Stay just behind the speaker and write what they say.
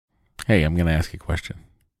Hey, I'm going to ask you a question.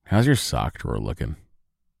 How's your sock drawer looking?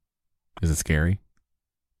 Is it scary?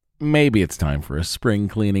 Maybe it's time for a spring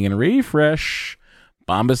cleaning and refresh.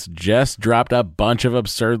 Bombas just dropped a bunch of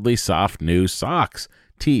absurdly soft new socks,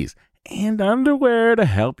 tees, and underwear to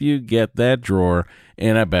help you get that drawer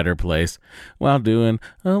in a better place while doing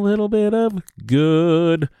a little bit of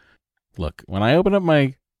good. Look, when I open up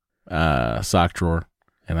my sock drawer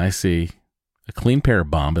and I see a clean pair of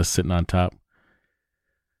Bombas sitting on top,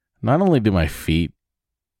 not only do my feet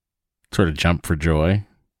sort of jump for joy,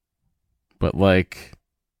 but I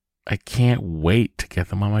can't wait to get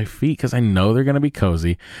them on my feet because I know they're going to be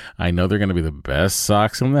cozy. I know they're going to be the best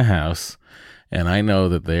socks in the house, and I know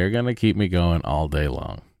that they're going to keep me going all day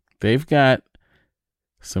long. They've got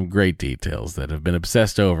some great details that have been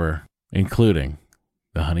obsessed over, including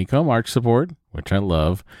the honeycomb arch support, which I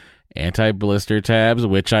love, anti-blister tabs,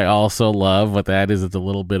 which I also love. What that is, it's a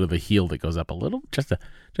little bit of the heel that goes up a little, just a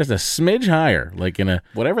smidge higher, like in a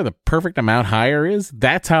whatever the perfect amount higher is.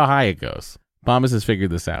 That's how high it goes. Bombas has figured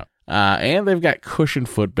this out. And they've got cushioned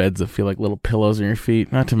footbeds that feel like little pillows on your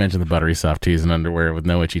feet, not to mention the buttery soft tees and underwear with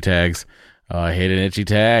no itchy tags. Oh, I hate an itchy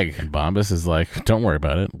tag. And Bombas is like, don't worry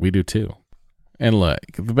about it. We do too. And look,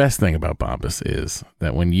 the best thing about Bombas is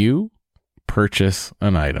that when you purchase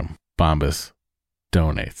an item, Bombas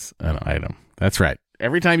donates an item. That's right.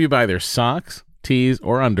 Every time you buy their socks, tees,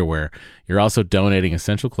 or underwear, you're also donating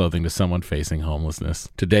essential clothing to someone facing homelessness.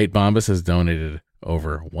 To date, Bombas has donated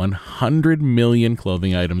over 100 million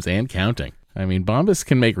clothing items and counting. I mean, Bombas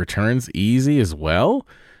can make returns easy as well.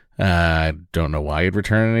 I don't know why you'd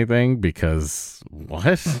return anything because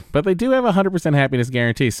what? But they do have a 100% happiness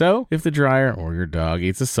guarantee. So if the dryer or your dog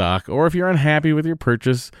eats a sock, or if you're unhappy with your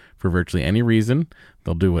purchase for virtually any reason,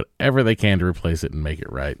 they'll do whatever they can to replace it and make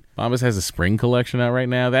it right. Bombas has a spring collection out right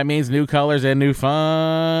now. That means new colors and new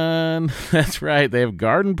fun. That's right. They have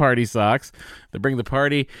garden party socks that bring the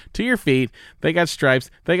party to your feet. They got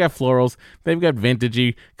stripes. They got florals. They've got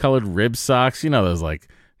vintagey colored rib socks. You know,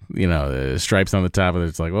 those stripes on the top of it.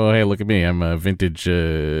 It's like, oh, hey, look at me. I'm a vintage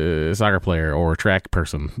soccer player or track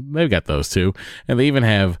person. They've got those too. And they even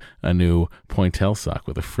have a new pointelle sock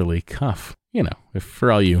with a frilly cuff. You know, if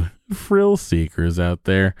for all you frill seekers out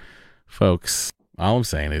there, folks, all I'm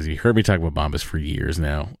saying is you heard me talk about Bombas for years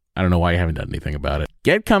now. I don't know why you haven't done anything about it.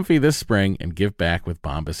 Get comfy this spring and give back with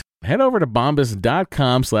Bombas. Head over to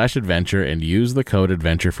bombas.com/adventure and use the code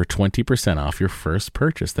adventure for 20% off your first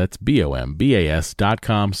purchase. That's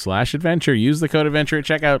bombas.com/adventure. Use the code adventure at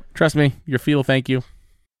checkout. Trust me, your feet will thank you.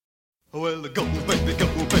 Well, go, baby, go,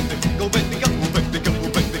 baby, go, baby, go, baby, go, baby, go, baby,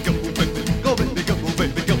 go, baby, go, baby, go,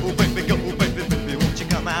 baby, go, baby, baby, won't you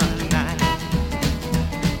come out tonight?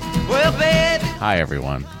 Well, baby. Hi,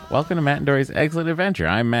 everyone. Welcome to Matt and Dory's Excellent Adventure.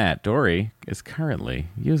 I'm Matt. Dory is currently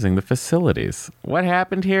using the facilities. What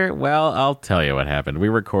happened here? Well, I'll tell you what happened. We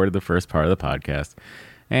recorded the first part of the podcast,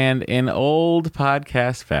 and in old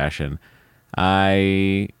podcast fashion,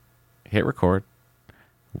 I hit record.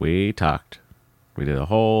 We talked. We did a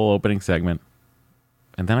whole opening segment,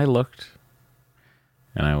 and then I looked,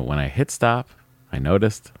 and when I hit stop, I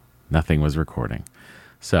noticed nothing was recording.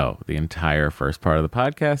 So the entire first part of the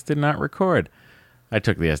podcast did not record. I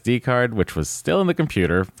took the SD card, which was still in the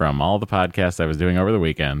computer from all the podcasts I was doing over the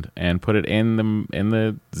weekend, and put it in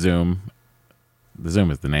the Zoom. The Zoom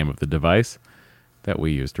is the name of the device that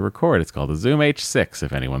we use to record. It's called the Zoom H6,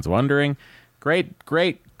 if anyone's wondering. Great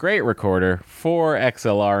recorder. 4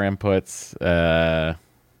 XLR inputs,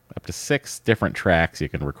 up to 6 different tracks you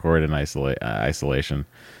can record in isolation.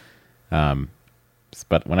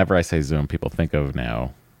 But whenever I say Zoom, people think of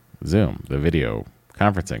now Zoom, the video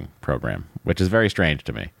conferencing program, which is very strange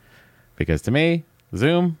to me, because to me,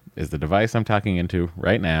 Zoom is the device I'm talking into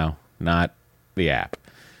right now, not the app.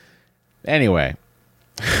 Anyway,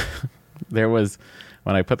 when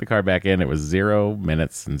I put the card back in, it was 0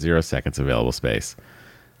 minutes and 0 seconds available space.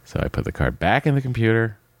 So I put the card back in the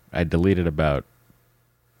computer. I deleted about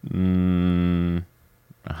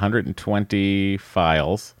 120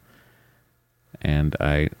 files, and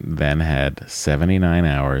I then had 79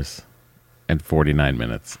 hours and 49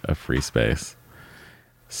 minutes of free space.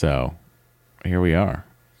 So here we are.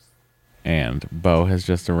 And Bo has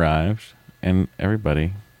just arrived. And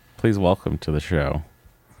everybody, please welcome to the show.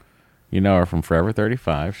 You know her from Forever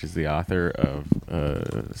 35. She's the author of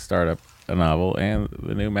Startup, a novel, and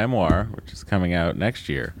the new memoir, which is coming out next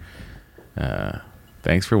year.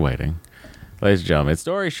 Thanks for waiting. Ladies and gentlemen, it's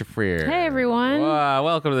Dory Shafrir. Hey, everyone. Wow,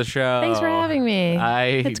 welcome to the show. Thanks for having me.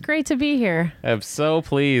 It's great to be here. I'm so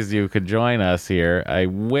pleased you could join us here. I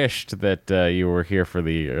wished that you were here for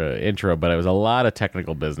the intro, but it was a lot of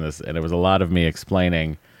technical business, and it was a lot of me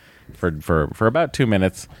explaining for about 2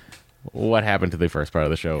 minutes what happened to the first part of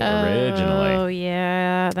the show originally. Oh,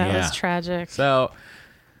 yeah. That was tragic. So,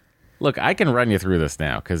 look, I can run you through this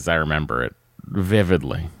now because I remember it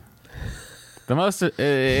vividly. The most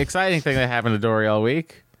exciting thing that happened to Dory all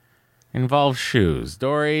week involves shoes.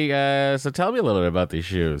 Dory, so tell me a little bit about these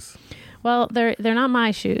shoes. Well, they're not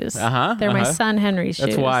my shoes. They're my son Henry's shoes.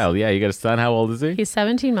 That's wild. Yeah, you got a son. How old is he? He's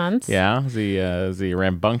 17 months. Yeah. Is he a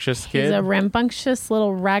rambunctious kid? He's a rambunctious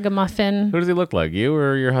little ragamuffin. Who does he look like? You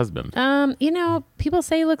or your husband? People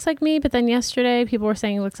say he looks like me, but then yesterday people were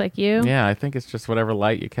saying he looks like you. Yeah, I think it's just whatever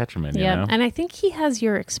light you catch him in, you know? And I think he has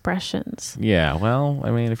your expressions. Yeah, well,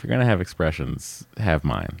 I mean, if you're going to have expressions, have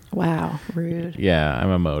mine. Wow, rude. Yeah,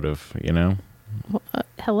 I'm emotive, you know? Well,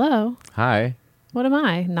 hello. Hi. What am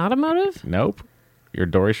I? Not emotive? Nope. You're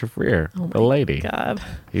Dory Shafrir, the lady. God.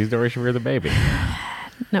 He's Dory Shafrir, the baby.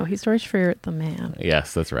 No, he's Dory Shafrir, the man.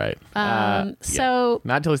 Yes, that's right. So...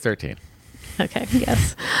 Not until he's 13. Okay,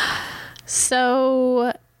 yes.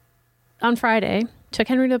 So, on Friday, took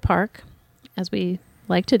Henry to the park, as we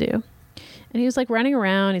like to do. And he was like running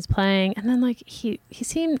around, he's playing, and then like he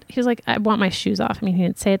was like, I want my shoes off. I mean, he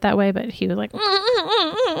didn't say it that way, but he was like,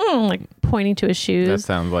 like pointing to his shoes. That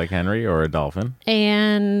sounds like Henry or a dolphin.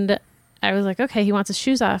 And I was like, okay, he wants his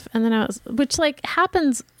shoes off. And then which like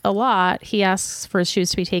happens a lot. He asks for his shoes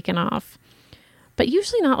to be taken off, but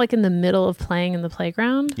usually not like in the middle of playing in the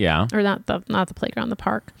playground. Yeah. Or not the playground, the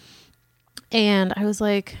park. And I was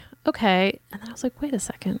like, okay. And then I was like, wait a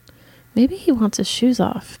second. Maybe he wants his shoes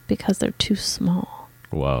off because they're too small.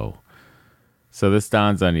 Whoa. So this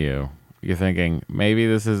dawns on you. You're thinking, maybe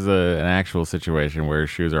this is an actual situation where his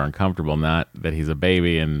shoes are uncomfortable, not that he's a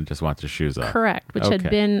baby and just wants his shoes off. Correct, which had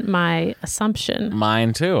been my assumption.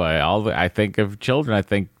 Mine too. I think of children. I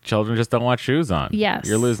think children just don't want shoes on. Yes.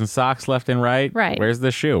 You're losing socks left and right. Right. Where's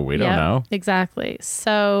the shoe? We don't know. Exactly.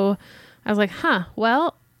 So I was like,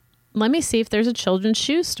 well, let me see if there's a children's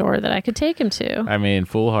shoe store that I could take him to. I mean,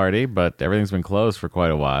 foolhardy, but everything's been closed for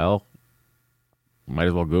quite a while. Might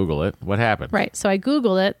as well Google it. What happened? Right. So I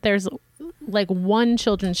Googled it. There's like one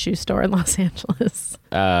children's shoe store in Los Angeles.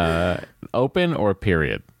 Open or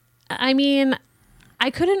period? I mean, I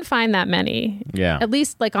couldn't find that many. Yeah. At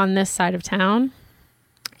least like on this side of town.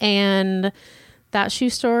 And that shoe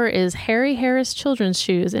store is Harry Harris Children's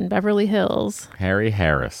Shoes in Beverly Hills. Harry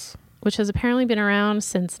Harris. Which has apparently been around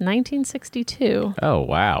since 1962. Oh,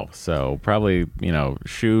 wow. So probably,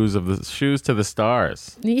 shoes to the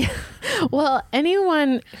stars. Yeah. Well,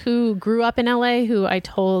 anyone who grew up in LA who I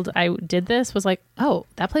told I did this was like, oh,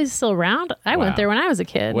 that place is still around? I went there when I was a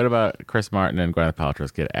kid. What about Chris Martin and Gwyneth Paltrow's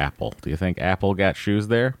kid, Apple? Do you think Apple got shoes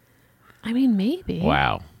there? I mean, maybe.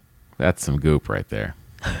 Wow. That's some goop right there.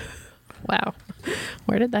 Wow.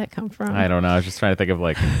 Where did that come from? I don't know. I was just trying to think of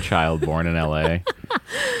like a child born in LA.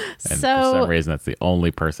 And for some reason, that's the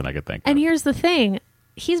only person I could think of. And here's the thing.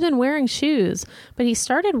 He's been wearing shoes, but he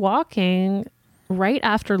started walking right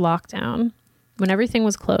after lockdown when everything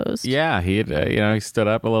was closed. Yeah. He stood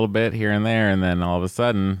up a little bit here and there, and then all of a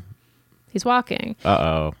sudden... he's walking.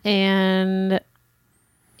 Uh-oh. And,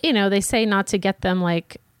 they say not to get them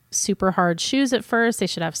like super hard shoes at first. They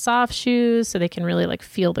should have soft shoes so they can really like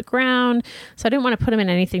feel the ground. So I didn't want to put him in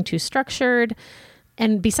anything too structured.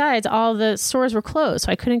 And besides, all the stores were closed,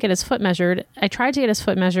 so I couldn't get his foot measured. I tried to get his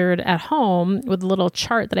foot measured at home with a little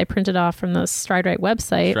chart that I printed off from the Stride Right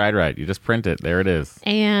website. Stride Right. You just print it. There it is.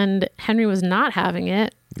 And Henry was not having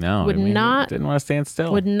it. No. He didn't want to stand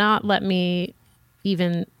still. Would not let me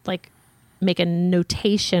even like make a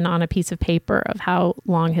notation on a piece of paper of how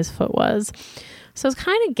long his foot was. So I was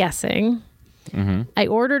kind of guessing. Mm-hmm. I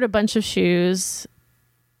ordered a bunch of shoes.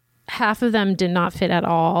 Half of them did not fit at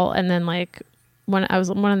all. And then like... when I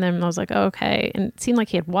was one of them, I was like, oh, okay. And it seemed like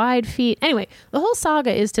he had wide feet. Anyway, the whole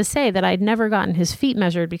saga is to say that I'd never gotten his feet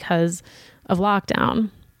measured because of lockdown.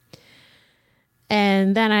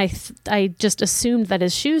 And then I just assumed that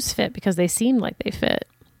his shoes fit because they seemed like they fit.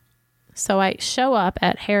 So I show up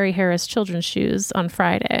at Harry Harris Children's Shoes on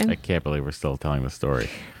Friday. I can't believe we're still telling the story.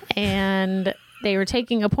 And they were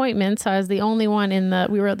taking appointments. So I was we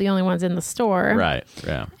were the only ones in the store. Right.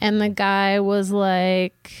 Yeah. And the guy was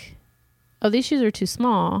like, oh, these shoes are too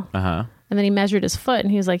small. Uh-huh. And then he measured his foot and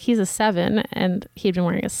he was like, he's a 7. And he'd been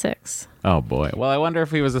wearing a 6. Oh, boy. Well, I wonder if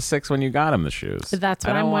he was a 6 when you got him the shoes. That's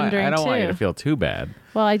what I'm wondering, I don't want you too. to feel too bad.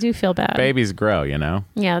 Well, I do feel bad. Babies grow, you know?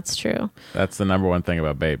 Yeah, that's true. That's the number one thing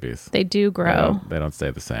about babies. They do grow. They don't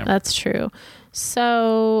stay the same. That's true.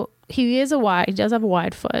 So he does have a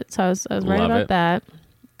wide foot. So I was right about that.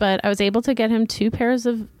 But I was able to get him 2 pairs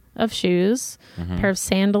of shoes, a pair of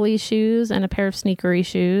sandal-y shoes and a pair of sneakery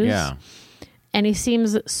shoes. Yeah. And he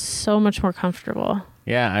seems so much more comfortable.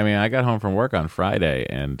 Yeah, I mean, I got home from work on Friday,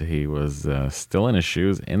 and he was still in his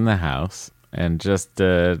shoes in the house, and just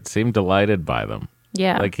seemed delighted by them.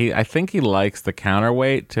 Yeah. Like I think he likes the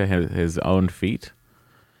counterweight to his own feet,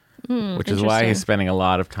 which is why he's interesting. spending a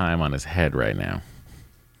lot of time on his head right now.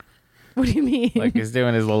 What do you mean? Like he's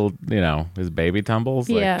doing his little, his baby tumbles,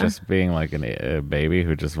 like Yeah. just being like a baby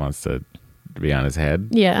who just wants to be on his head,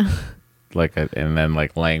 yeah. and then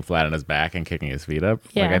like laying flat on his back and kicking his feet up.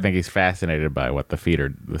 Yeah. Like I think he's fascinated by what the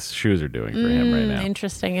shoes are doing for him right now.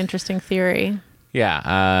 Interesting theory.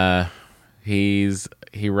 Yeah, he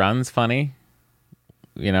runs funny.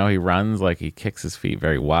 He runs like he kicks his feet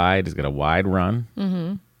very wide. He's got a wide run.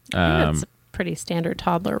 That's a pretty standard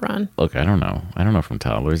toddler run. Look, I don't know from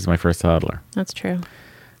toddlers. He's my first toddler. That's true.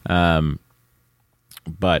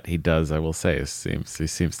 But he does, I will say, he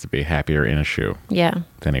seems to be happier in a shoe Yeah.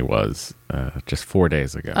 than he was just 4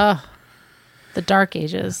 days ago. The dark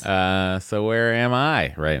ages. So where am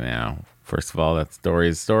I right now? First of all, that's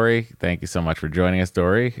Dory's story. Thank you so much for joining us,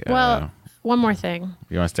 Dory. Well, one more thing.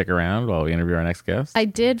 You want to stick around while we interview our next guest? I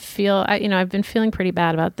did feel, I've been feeling pretty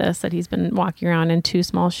bad about this, that he's been walking around in too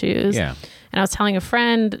small shoes. Yeah. And I was telling a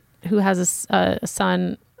friend who has a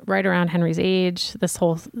son right around Henry's age this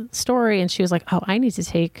whole story, and she was like, "Oh, I need to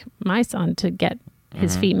take my son to get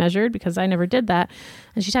his feet measured because I never did that."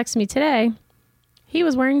 And she texted me today. He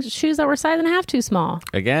was wearing shoes that were size and a half too small.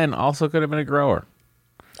 Again, also could have been a grower.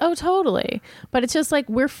 Oh, totally. But it's just like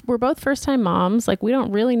we're both first time moms. Like we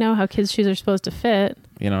don't really know how kids' shoes are supposed to fit.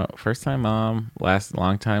 First time mom,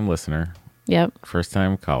 long time listener, Yep. first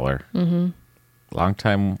time caller, long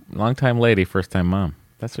time lady, first time mom.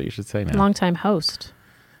 That's what you should say now. Long time host.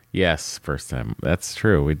 Yes, first time. That's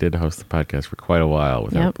true. We did host the podcast for quite a while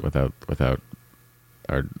without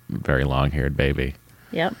our very long haired baby.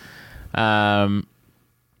 Yep.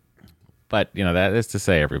 But that is to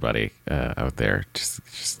say, everybody out there,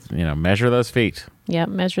 just measure those feet. Yep.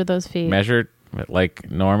 Measure those feet. Measure,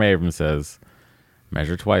 like Norm Abrams says,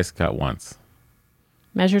 measure twice, cut once.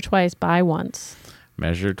 Measure twice, buy once.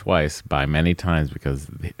 Measure twice, buy many times, because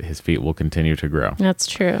his feet will continue to grow. That's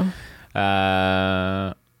true.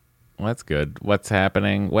 Well, that's good. What's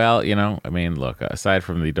happening? Well, look, aside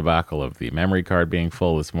from the debacle of the memory card being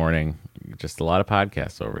full this morning, just a lot of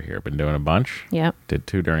podcasts over here. Been doing a bunch. Yep. Did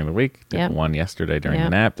 2 during the week. Did Yep. 1 yesterday during the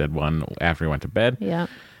Yep. nap. Did 1 after he went to bed. Yep.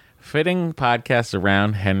 Fitting podcasts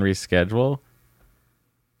around Henry's schedule.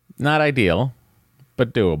 Not ideal,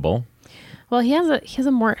 but doable. Well, he has a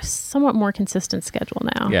somewhat more consistent schedule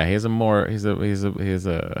now. Yeah, he has a what do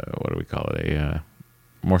we call it? A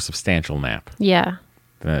more substantial nap. Yeah.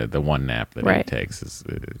 The one nap that he Right. takes is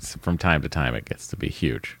from time to time it gets to be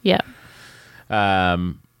huge. Yeah.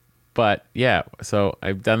 But yeah, so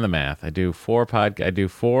I've done the math. I do 4 Star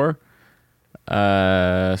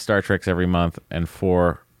Treks every month and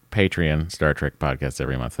 4 Patreon Star Trek podcasts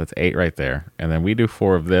every month. So that's 8 right there. And then we do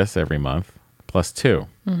 4 of this every month plus 2,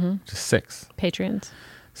 just 6. Patreons.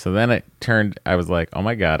 So then I was like, oh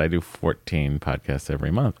my God, I do 14 podcasts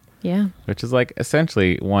every month, Yeah. which is like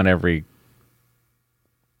essentially one every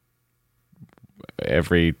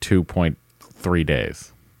 2.3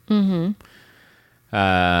 days.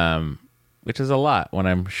 Which is a lot when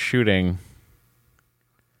I'm shooting.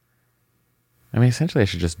 I mean, essentially I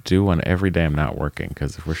should just do one every day I'm not working,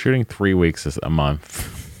 because if we're shooting 3 weeks a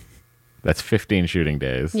month, that's 15 shooting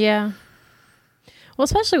days. Yeah. Well,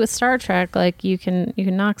 especially with Star Trek, like you can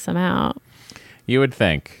knock some out. You would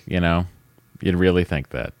think, you'd really think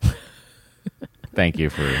that. Thank you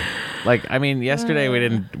for, yesterday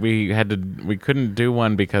we couldn't do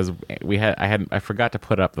one because I forgot to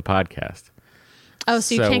put up the podcast. Oh,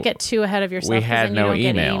 so you can't get too ahead of yourself. We 'cause had then no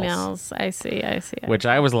you don't get emails. I see. Which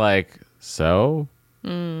I was like, so we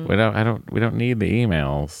don't need the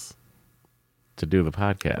emails to do the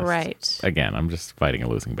podcast. Right. Again, I'm just fighting a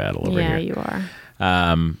losing battle over Yeah, here. you are.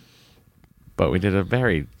 But we did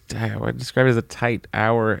I would describe it as a tight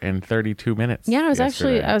hour and 32 minutes. Yeah, I was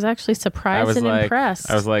yesterday. actually surprised and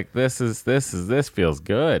impressed. I was like, this feels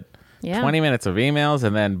good. Yeah. 20 minutes of emails,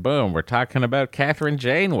 and then boom, we're talking about Catherine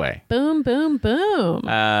Janeway. boom, boom, boom.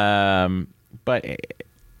 But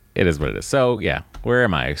it is what it is. So yeah, where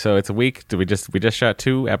am I? So it's a week. We just shot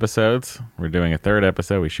 2 episodes. We're doing a 3rd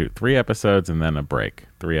episode. We shoot 3 episodes and then a break.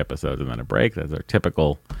 3 episodes and then a break. That's our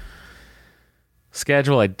typical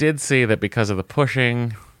schedule. I did see that because of the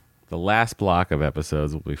pushing, the last block of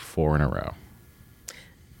episodes will be 4 in a row.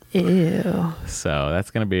 Ew. So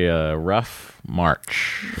that's going to be a rough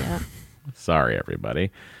March. Yeah. Sorry,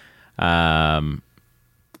 everybody. And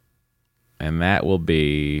that will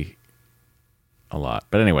be a lot.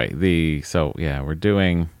 But anyway, we're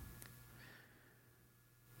doing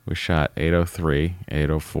We shot 803,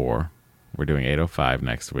 804. We're doing 805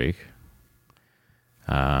 next week.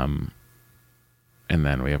 And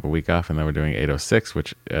then we have a week off, and then we're doing 806,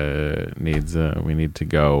 which needs we need to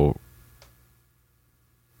go.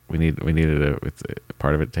 We needed it's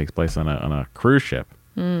part of it takes place on a cruise ship.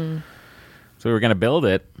 So we were going to build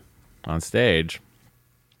it on stage,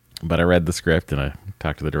 but I read the script and I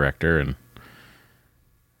talked to the director, and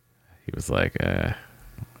he was like,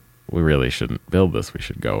 "We really shouldn't build this. We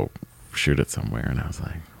should go shoot it somewhere." And I was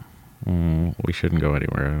like, "We shouldn't go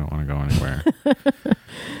anywhere. I don't want to go anywhere."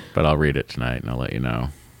 But I'll read it tonight and I'll let you know.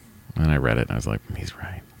 And I read it and I was like, he's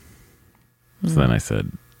right. So then I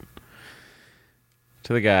said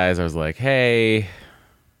to the guys, I was like, hey,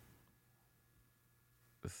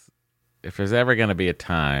 if there's ever going to be a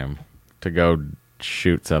time to go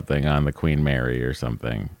shoot something on the Queen Mary or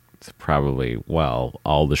something, it's probably, well,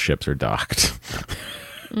 all the ships are docked.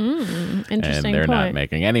 Interesting and they're point. not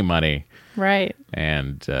making any money. Right.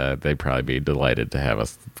 And they'd probably be delighted to have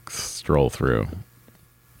us stroll through.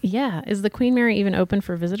 Yeah. Is the Queen Mary even open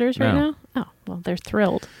for visitors right No. now? Oh, well, they're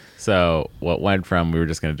thrilled. So what went from we were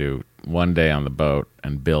just going to do one day on the boat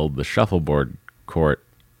and build the shuffleboard court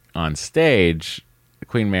on stage,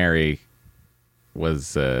 Queen Mary was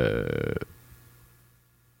so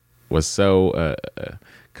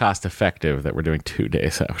cost effective that we're doing 2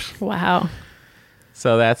 days out. Wow.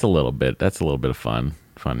 So that's a little bit of fun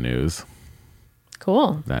news.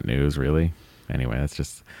 Cool. Not news really. Anyway,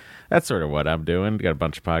 that's sort of what I'm doing. Got a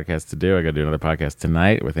bunch of podcasts to do. I got to do another podcast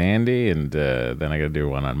tonight with Andy, and then I got to do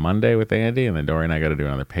one on Monday with Andy, and then Dory and I got to do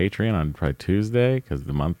another Patreon on probably Tuesday because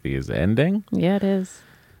the month is ending. Yeah, it is.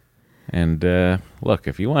 And look,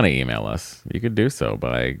 if you want to email us, you could do so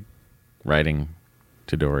by writing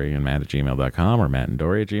to Dory and Matt at gmail.com or Matt and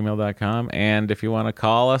Dory at gmail.com. And if you want to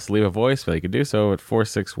call us, leave a voicemail, you could do so at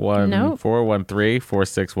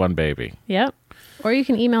 461-413-461-BABY. Yep. Or you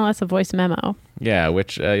can email us a voice memo. Yeah,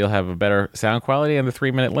 which you'll have a better sound quality and the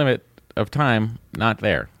 3-minute limit of time not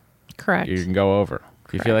there. Correct. You can go over.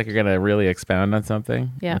 If you feel like you're going to really expound on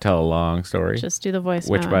something Yeah. and tell a long story, Just do the voice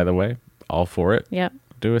which, memo. by the way, all for it. Yep.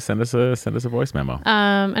 Send us a voice memo.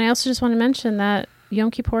 And I also just want to mention that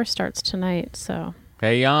Yom Kippur starts tonight, so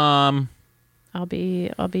Hey, Yom. I'll be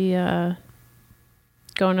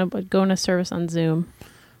going to service on Zoom.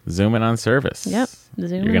 Zoom in on service. Yep.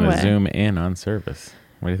 Zoom You're going away. to zoom in on service.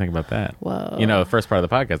 What do you think about that? Whoa. You know, the first part of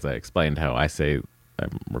the podcast, I explained how I say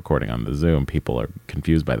I'm recording on the Zoom. People are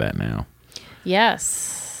confused by that now.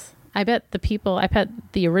 Yes. I bet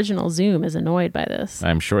the original Zoom is annoyed by this.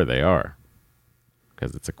 I'm sure they are.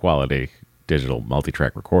 Because it's a quality digital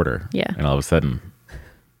multi-track recorder. Yeah. And all of a sudden,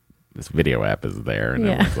 this video app is there. And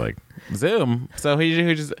Yeah. everyone's like, Zoom? So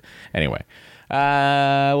he just... Anyway,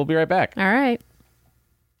 we'll be right back. All right.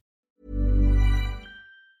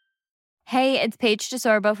 Hey, it's Paige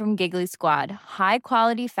DeSorbo from Giggly Squad. High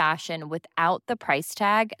quality fashion without the price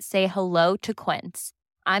tag. Say hello to Quince.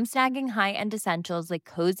 I'm snagging high-end essentials like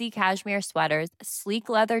cozy cashmere sweaters, sleek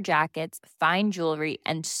leather jackets, fine jewelry,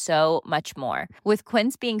 and so much more. With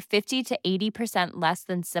Quince being 50 to 80% less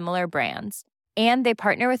than similar brands. And they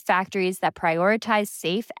partner with factories that prioritize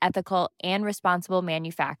safe, ethical, and responsible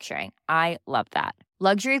manufacturing. I love that.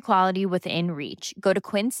 Luxury quality within reach. Go to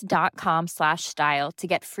quince.com/style to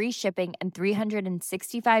get free shipping and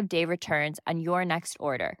 365-day returns on your next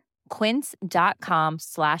order.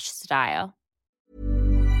 Quince.com/style.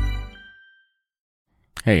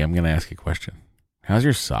 Hey, I'm going to ask you a question. How's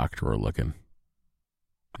your sock drawer looking?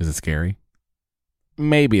 Is it scary?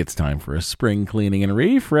 Maybe it's time for a spring cleaning and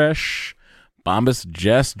refresh. Bombas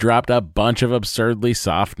just dropped a bunch of absurdly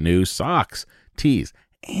soft new socks, tees,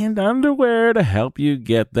 and underwear to help you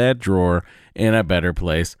get that drawer in a better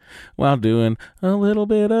place while doing a little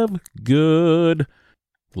bit of good.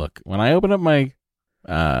 Look, when I open up my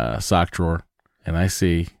sock drawer and I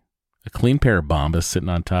see a clean pair of Bombas sitting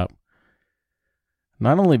on top,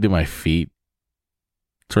 not only do my feet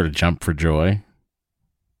sort of jump for joy,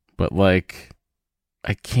 but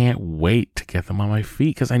I can't wait to get them on my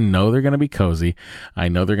feet because I know they're going to be cozy. I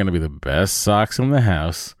know they're going to be the best socks in the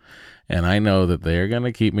house. And I know that they're going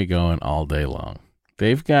to keep me going all day long.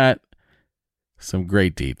 They've got some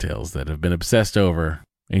great details that have been obsessed over,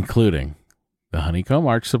 including the honeycomb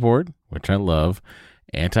arch support, which I love,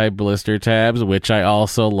 anti-blister tabs, which I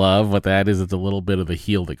also love. What that is, it's a little bit of the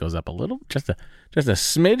heel that goes up a little, just a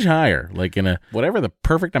smidge higher, like in a whatever the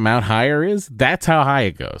perfect amount higher is. That's how high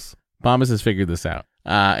it goes. Bombas has figured this out.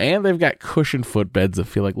 And they've got cushioned footbeds that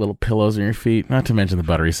feel like little pillows on your feet, not to mention the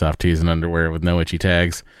buttery soft tees and underwear with no itchy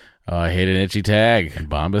tags. Oh, I hate an itchy tag. And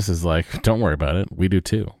Bombas is like, don't worry about it. We do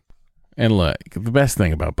too. And look, the best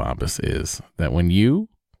thing about Bombas is that when you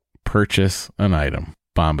purchase an item,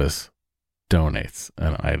 Bombas donates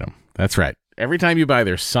an item. That's right. Every time you buy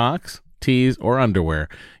their socks, tees, or underwear,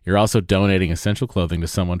 you're also donating essential clothing to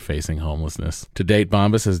someone facing homelessness. To date,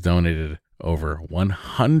 Bombas has donated over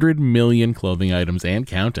 100 million clothing items and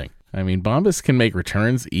counting. I mean, Bombas can make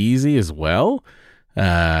returns easy as well.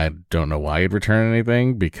 I don't know why you'd return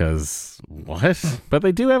anything, because what? But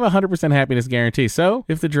they do have a 100% happiness guarantee. So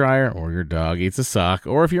if the dryer or your dog eats a sock,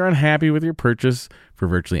 or if you're unhappy with your purchase for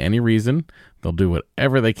virtually any reason, they'll do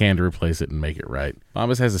whatever they can to replace it and make it right.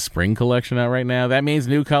 Bombas has a spring collection out right now. That means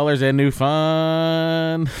new colors and new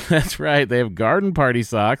fun. That's right. They have garden party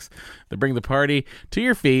socks that bring the party to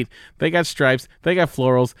your feet. They got stripes. They got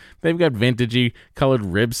florals. They've got vintagey colored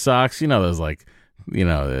rib socks. You know, those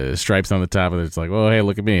stripes on the top of it. It's like, oh, hey,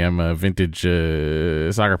 look at me. I'm a vintage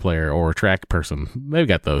soccer player or track person. They've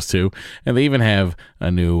got those too. And they even have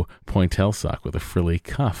a new pointelle sock with a frilly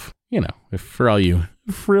cuff. You know, if for all you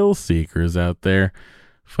frill seekers out there,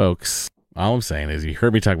 folks, all I'm saying is you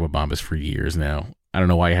heard me talk about Bombas for years now. I don't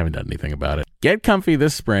know why you haven't done anything about it. Get comfy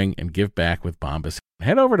this spring and give back with Bombas.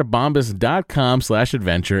 Head over to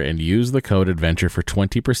bombas.com/adventure and use the code adventure for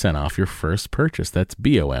 20% off your first purchase. That's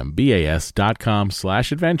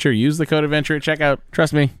bombas.com/adventure. Use the code adventure at checkout.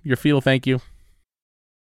 Trust me, your feel thank you.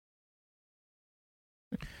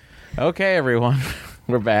 Okay, everyone.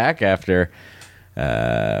 We're back after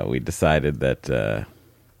we decided that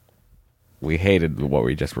we hated what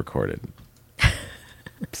we just recorded.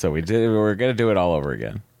 So we're going to do it all over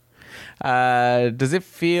again. Does it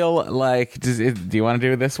feel like, do you want to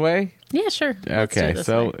do it this way? Yeah, sure. Okay,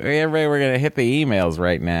 so everybody, we're going to hit the emails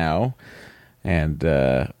right now. And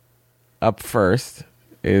up first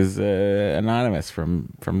is Anonymous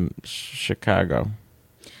from Chicago.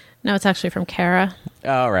 No, it's actually from Kara.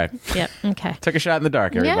 All right. Yep. Okay. Took a shot in the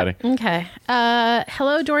dark, everybody. Yep. Okay.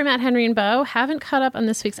 Hello, Dory, Matt, Henry, and Bo. Haven't caught up on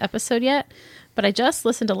this week's episode yet, but I just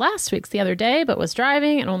listened to last week's the other day, but was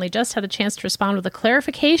driving and only just had a chance to respond with a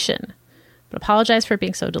clarification, but apologize for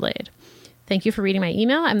being so delayed. Thank you for reading my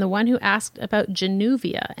email. I'm the one who asked about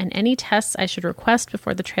Januvia and any tests I should request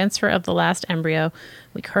before the transfer of the last embryo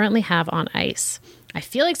we currently have on ice. I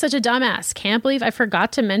feel like such a dumbass. Can't believe I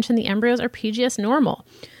forgot to mention the embryos are PGS normal.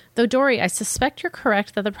 Though, Dory, I suspect you're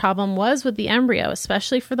correct that the problem was with the embryo,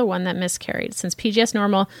 especially for the one that miscarried. Since PGS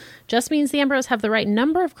normal just means the embryos have the right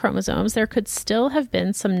number of chromosomes, there could still have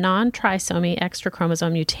been some non-trisomy extra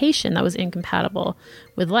chromosome mutation that was incompatible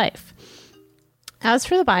with life. As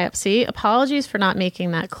for the biopsy, apologies for not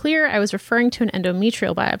making that clear. I was referring to an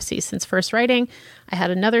endometrial biopsy. Since first writing, I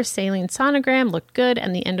had another saline sonogram, looked good,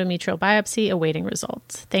 and the endometrial biopsy awaiting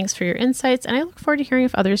results. Thanks for your insights, and I look forward to hearing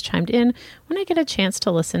if others chimed in when I get a chance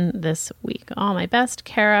to listen this week. All my best,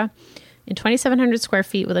 Kara. In 2,700 square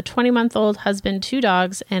feet with a 20-month-old husband, 2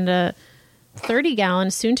 dogs, and a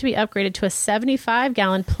 30-gallon, soon to be upgraded to a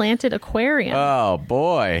 75-gallon planted aquarium. Oh,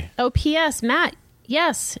 boy. Oh, P.S., Matt.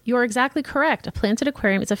 Yes, you're exactly correct. A planted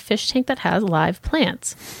aquarium is a fish tank that has live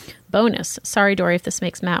plants. Bonus. Sorry, Dory, if this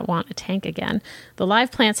makes Matt want a tank again. The live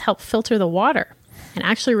plants help filter the water and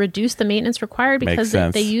actually reduce the maintenance required because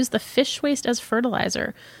they use the fish waste as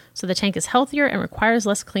fertilizer. So the tank is healthier and requires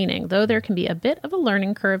less cleaning, though there can be a bit of a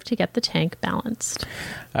learning curve to get the tank balanced.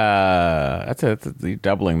 That's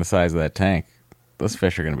doubling the size of that tank. Those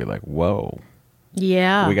fish are going to be like, whoa.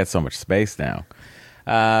 Yeah. We got so much space now.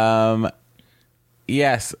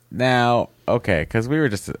 Yes. Now, okay, because we were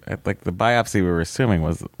just like the biopsy we were assuming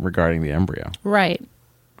was regarding the embryo. Right.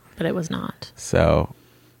 But it was not. So,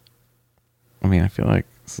 I mean, I feel like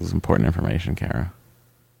this is important information, Kara.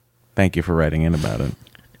 Thank you for writing in about it.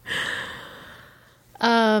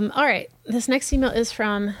 All right. This next email is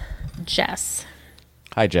from Jess.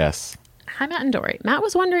 Hi, Jess. Hi, Matt and Dory. Matt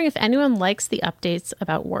was wondering if anyone likes the updates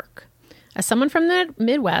about work. As someone from the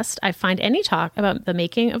Midwest, I find any talk about the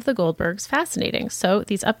making of the Goldbergs fascinating. So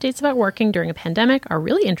these updates about working during a pandemic are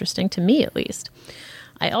really interesting to me, at least.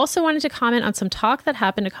 I also wanted to comment on some talk that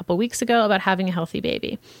happened a couple weeks ago about having a healthy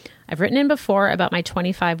baby. I've written in before about my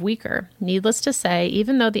 25-weeker. Needless to say,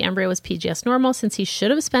 even though the embryo was PGS normal, since he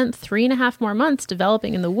should have spent 3.5 more months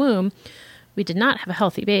developing in the womb, we did not have a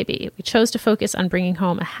healthy baby. We chose to focus on bringing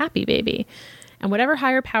home a happy baby. And whatever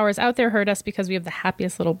higher powers out there heard us because we have the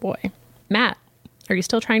happiest little boy. Matt, are you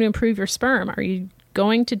still trying to improve your sperm? Are you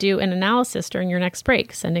going to do an analysis during your next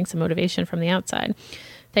break, sending some motivation from the outside?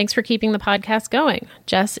 Thanks for keeping the podcast going.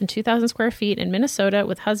 Jess in 2,000 square feet in Minnesota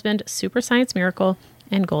with husband, super science miracle,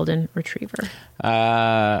 and golden retriever.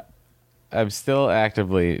 I'm still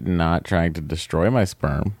actively not trying to destroy my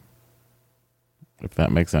sperm, if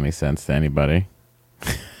that makes any sense to anybody.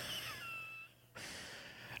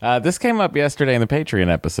 This came up yesterday in the Patreon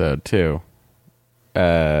episode, too.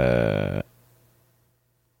 guys,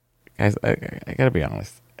 I gotta be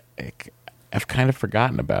honest. I've kind of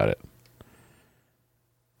forgotten about it.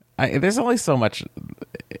 There's only so much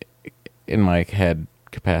in my head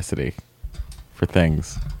capacity for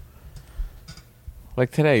things.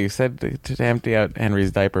 Like today, you said to empty out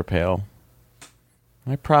Henry's diaper pail.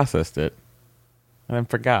 I processed it and then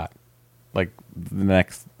forgot. Like the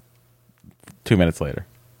next 2 minutes later.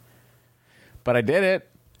 But I did it.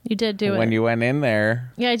 You did do it. When you went in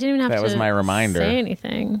there. Yeah, I didn't even have to That was my reminder. say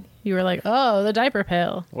anything. You were like, oh, the diaper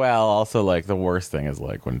pail. Well, also, like, the worst thing is,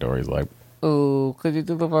 like, when Dory's like, oh, could you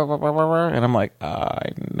do the blah, blah, blah, blah, blah? And I'm like,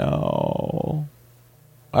 I know.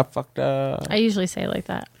 I fucked up. I usually say it like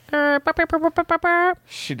that.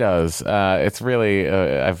 She does. It's really,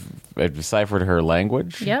 I've deciphered her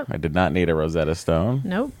language. Yep. I did not need a Rosetta Stone.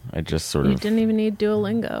 Nope. I just sort You of. didn't even need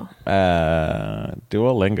Duolingo.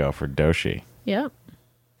 Duolingo for Doshi. Yep.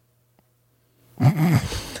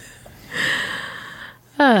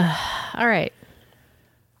 All right.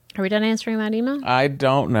 Are we done answering that email? I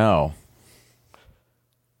don't know.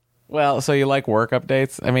 Well, so you like work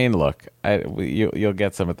updates? I mean, look, you'll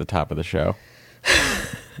get some at the top of the show.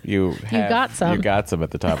 You got some. You got some at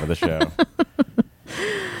the top of the show.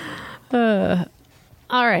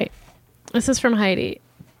 All right. This is from Heidi.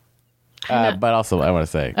 But also, I want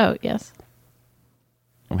to say, Oh, yes.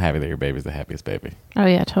 I'm happy that your baby's the happiest baby. Oh,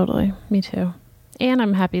 yeah, totally. Me too. And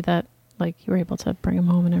I'm happy that, like, you were able to bring him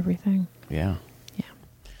home and everything. Yeah.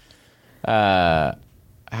 Yeah.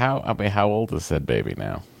 How old is said baby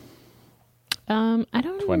now? I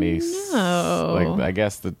don't 20. know. Like, I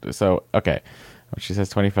guess okay. When she says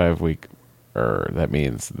 25 week, that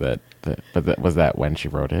means that. Was that when she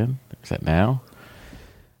wrote in? Is that now?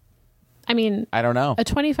 I mean, I don't know. a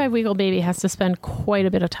 25-week-old baby has to spend quite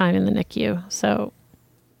a bit of time in the NICU. So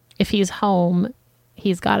if he's home,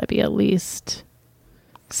 he's got to be at least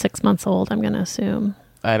 6 months old, I'm going to assume.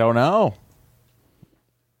 I don't know.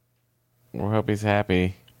 We hope he's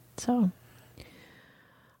happy. So,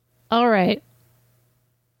 all right.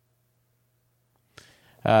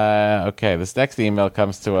 Okay, this next email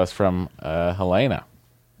comes to us from Helena.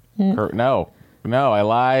 No, I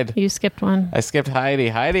lied. You skipped one. I skipped Heidi.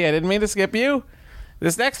 Heidi, I didn't mean to skip you.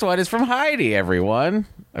 This next one is from Heidi, everyone.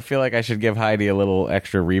 I feel like I should give Heidi a little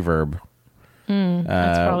extra reverb.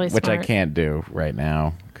 That's probably which I smart. can't do right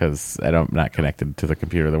now because I'm not connected to the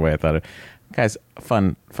computer the way I thought it. Guys,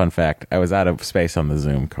 fun fact. I was out of space on the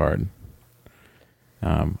Zoom card.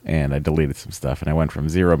 And I deleted some stuff, and I went from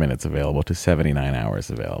 0 minutes available to 79 hours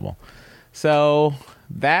available. So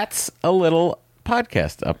that's a little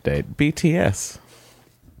podcast update. BTS.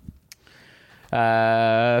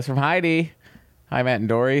 It's from Heidi. Hi, Matt and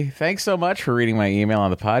Dory. Thanks so much for reading my email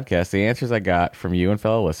on the podcast. The answers I got from you and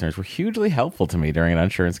fellow listeners were hugely helpful to me during an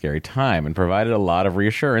unsure and scary time and provided a lot of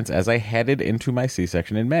reassurance as I headed into my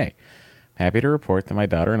C-section in May. Happy to report that my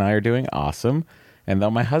daughter and I are doing awesome. And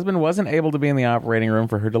though my husband wasn't able to be in the operating room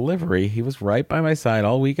for her delivery, he was right by my side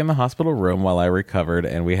all week in the hospital room while I recovered,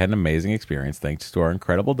 and we had an amazing experience thanks to our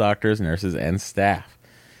incredible doctors, nurses, and staff.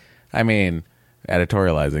 I mean,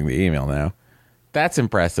 editorializing the email now. That's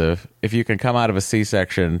impressive if you can come out of a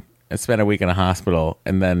C-section and spend a week in a hospital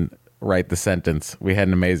and then write the sentence, we had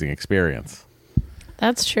an amazing experience.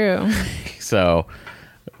 That's true. So,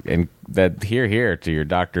 and that here to your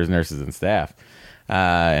doctors, nurses, and staff.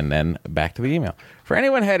 And then back to the email. For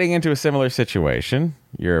anyone heading into a similar situation,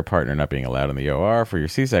 your partner not being allowed in the OR for your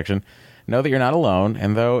C-section, know that you're not alone.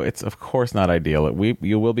 And though it's of course not ideal,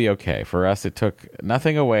 you will be okay. For us, it took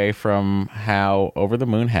nothing away from how over the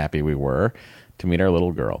moon happy we were to meet our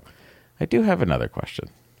little girl. I do have another question.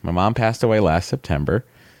 My mom passed away last September,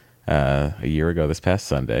 a year ago this past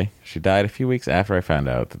Sunday. She died a few weeks after I found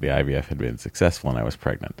out that the IVF had been successful and I was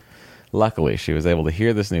pregnant. Luckily, she was able to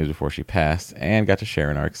hear this news before she passed and got to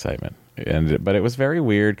share in our excitement. But it was a very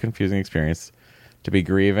weird, confusing experience to be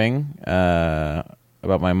grieving about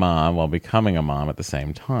my mom while becoming a mom at the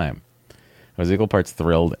same time. I was equal parts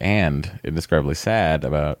thrilled and indescribably sad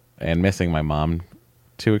about and missing my mom.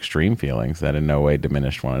 Two extreme feelings that in no way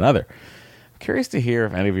diminished one another. I'm curious to hear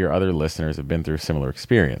if any of your other listeners have been through a similar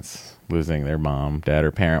experience, losing their mom, dad,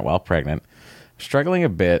 or parent while pregnant. I'm struggling a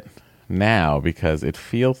bit now because it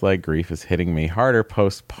feels like grief is hitting me harder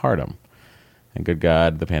postpartum. And good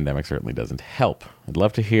God, the pandemic certainly doesn't help. I'd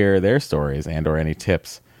love to hear their stories and or any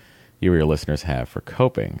tips you or your listeners have for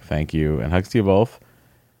coping. Thank you, and hugs to you both,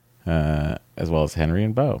 as well as Henry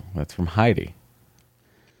and Bo. That's from Heidi.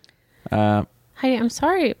 Heidi, I'm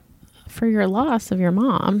sorry for your loss of your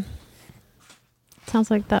mom. Sounds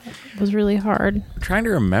like that was really hard. I'm trying to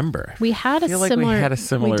remember. We had I feel like we had a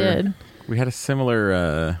similar. We did. We had a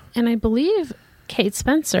similar. And I believe Kate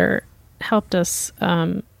Spencer helped us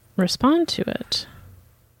respond to it.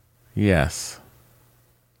 Yes.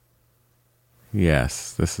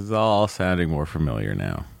 Yes, this is all sounding more familiar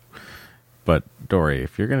now. But, Dory,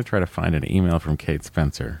 if you're going to try to find an email from Kate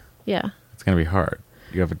Spencer, Yeah. it's going to be hard.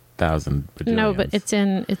 You have 1,000 bajillions. No, but it's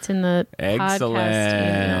in the podcast email.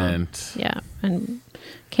 Excellent. Yeah, and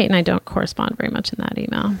Kate and I don't correspond very much in that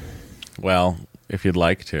email. Well, if you'd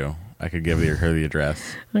like to, I could give her the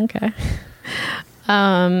address. Okay.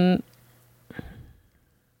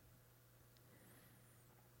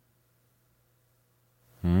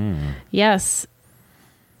 Yes,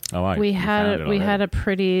 Oh, we had a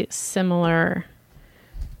pretty similar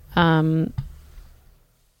email.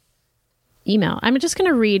 I'm just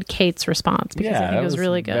going to read Kate's response because I think it was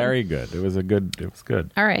really good. Very good. It was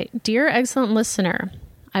good. All right. Dear excellent listener,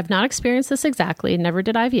 I've not experienced this exactly, never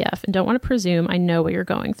did IVF, and don't want to presume I know what you're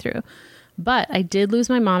going through. But I did lose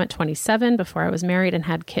my mom at 27 before I was married and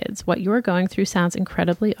had kids. What you are going through sounds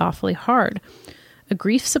incredibly, awfully hard. A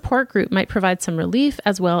grief support group might provide some relief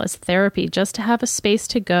as well as therapy, just to have a space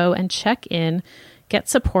to go and check in, get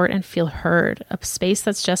support, and feel heard. A space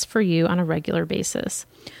that's just for you on a regular basis.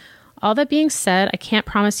 All that being said, I can't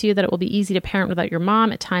promise you that it will be easy to parent without your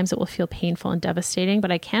mom. At times it will feel painful and devastating,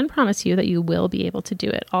 but I can promise you that you will be able to do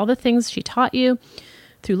it. All the things she taught you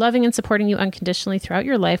through loving and supporting you unconditionally throughout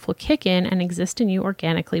your life will kick in and exist in you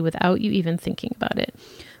organically without you even thinking about it.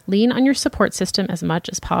 Lean on your support system as much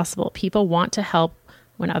as possible. People want to help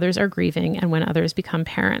when others are grieving and when others become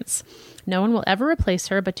parents. No one will ever replace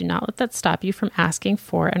her, but do not let that stop you from asking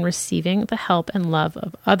for and receiving the help and love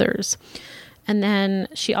of others. And then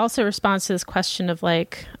she also responds to this question of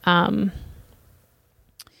like, how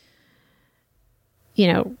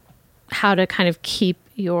to kind of keep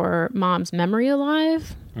your mom's memory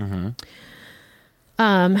alive. Mm-hmm.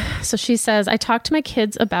 So she says, I talk to my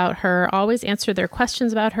kids about her, always answer their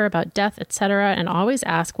questions about her, about death, etc., and always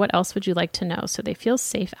ask, what else would you like to know? So they feel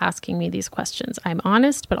safe asking me these questions. I'm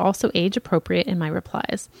honest, but also age appropriate in my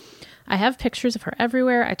replies. I have pictures of her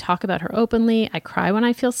everywhere. I talk about her openly. I cry when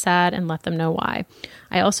I feel sad and let them know why.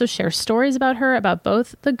 I also share stories about her, about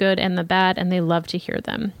both the good and the bad, and they love to hear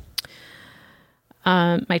them.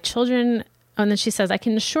 My children... And then she says, I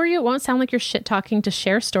can assure you it won't sound like you're shit talking to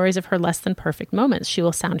share stories of her less than perfect moments. She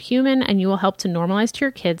will sound human, and you will help to normalize to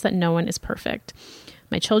your kids that no one is perfect.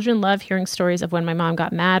 My children love hearing stories of when my mom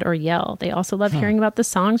got mad or yell. They also love hearing about the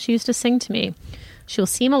songs she used to sing to me. She will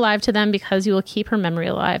seem alive to them because you will keep her memory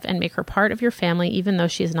alive and make her part of your family, even though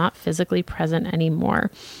she is not physically present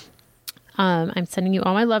anymore. I'm sending you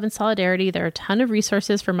all my love and solidarity. There are a ton of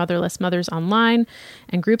resources for motherless mothers online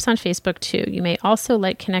and groups on Facebook too. You may also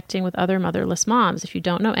like connecting with other motherless moms. If you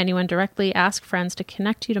don't know anyone directly, ask friends to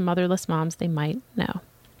connect you to motherless moms they might know.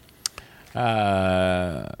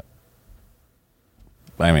 I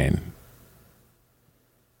mean,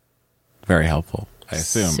 very helpful. I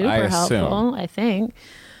assume. Super helpful, I think.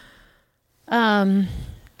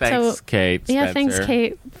 Thanks, Kate Spencer. Yeah, thanks,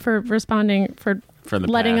 Kate, for responding, for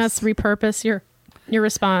letting past. us repurpose your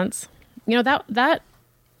response. That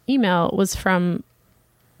email was from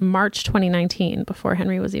March 2019, before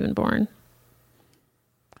Henry was even born.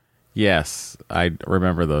 Yes, I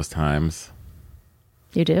remember those times.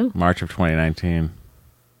 You do? March of 2019.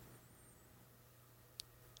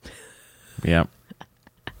 Yep.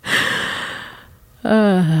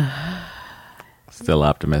 Still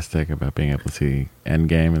optimistic about being able to see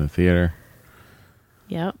Endgame in the theater.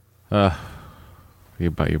 Yep. You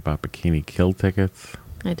bought Bikini Kill tickets.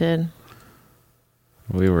 I did.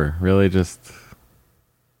 We were really just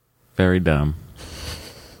very dumb.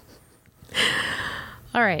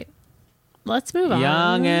 All right. Let's move on.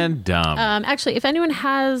 Young and dumb. Actually, if anyone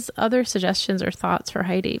has other suggestions or thoughts for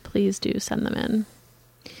Heidi, please do send them in.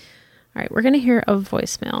 All right. We're going to hear a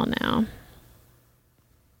voicemail now.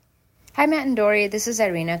 Hi, Matt and Dory. This is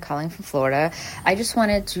Irina calling from Florida. I just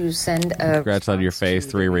wanted to send a... Congrats on your phase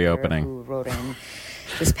 3 reopening. Who wrote in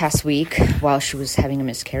this past week while she was having a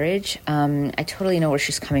miscarriage. I totally know where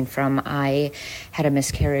she's coming from. I had a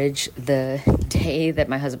miscarriage the day that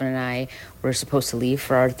my husband and I were supposed to leave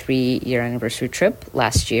for our 3-year anniversary trip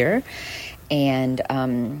last year. And,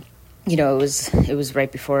 it was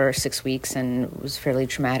right before 6 weeks, and it was fairly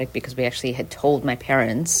traumatic because we actually had told my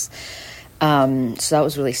parents. So that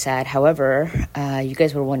was really sad. However, you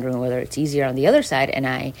guys were wondering whether it's easier on the other side, and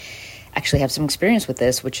I actually have some experience with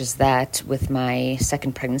this, which is that with my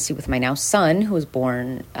second pregnancy with my now son, who was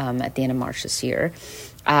born at the end of March this year,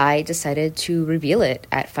 I decided to reveal it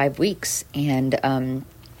at 5 weeks. And,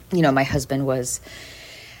 my husband was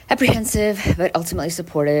apprehensive, but ultimately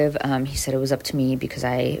supportive. He said it was up to me because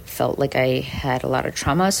I felt like I had a lot of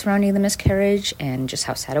trauma surrounding the miscarriage and just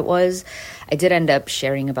how sad it was. I did end up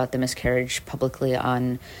sharing about the miscarriage publicly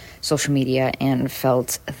on social media and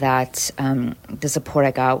felt that the support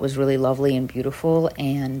I got was really lovely and beautiful,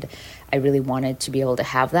 and I really wanted to be able to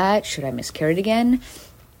have that should I miscarry again.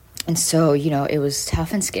 And so, it was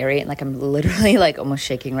tough and scary, and I'm literally almost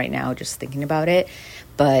shaking right now just thinking about it.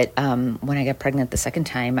 But when I got pregnant the second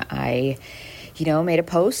time, I made a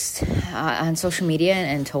post on social media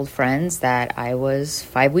and told friends that I was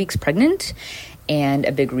 5 weeks pregnant. And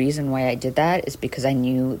a big reason why I did that is because I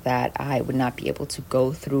knew that I would not be able to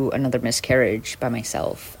go through another miscarriage by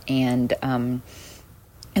myself. And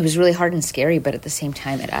it was really hard and scary, but at the same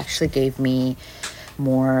time, it actually gave me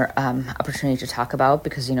more opportunity to talk about,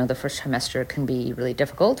 because the first trimester can be really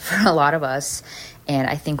difficult for a lot of us. And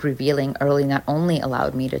I think revealing early not only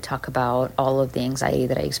allowed me to talk about all of the anxiety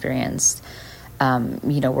that I experienced,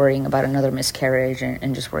 worrying about another miscarriage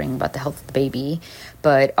and just worrying about the health of the baby,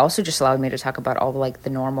 but also just allowed me to talk about all the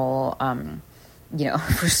normal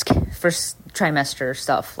first trimester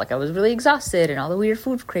stuff. I was really exhausted and all the weird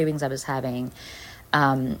food cravings I was having.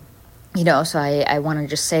 So I want to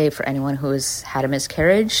just say, for anyone who has had a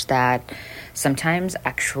miscarriage, that sometimes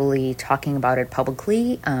actually talking about it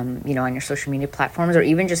publicly, on your social media platforms, or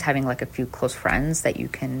even just having a few close friends that you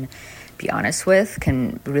can be honest with,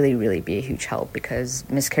 can really, really be a huge help, because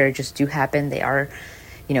miscarriages do happen. They are,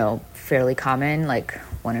 fairly common.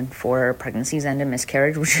 1 in 4 pregnancies end in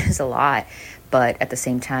miscarriage, which is a lot. But at the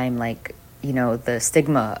same time, the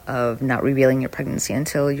stigma of not revealing your pregnancy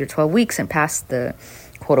until you're 12 weeks and past the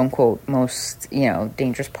quote-unquote most,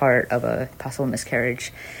 dangerous part of a possible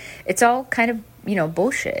miscarriage, it's all kind of,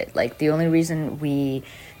 bullshit. The only reason we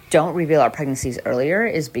don't reveal our pregnancies earlier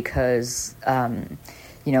is because,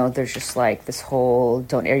 there's just this whole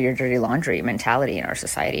don't air your dirty laundry mentality in our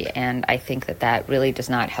society. And I think that really does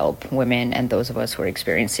not help women and those of us who are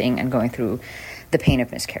experiencing and going through the pain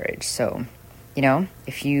of miscarriage. So,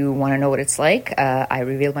 if you want to know what it's like, I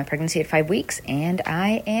revealed my pregnancy at 5 weeks, and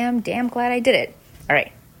I am damn glad I did it. All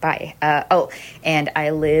right, bye. And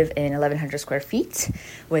I live in 1,100 square feet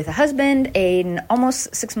with a husband, an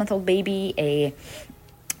almost 6-month-old baby, a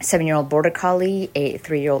 7-year-old border collie, a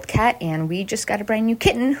 3-year-old cat, and we just got a brand new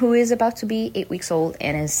kitten who is about to be 8 weeks old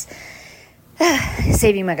and is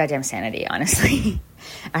saving my goddamn sanity, honestly.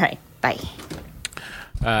 All right, bye.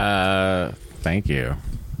 Thank you.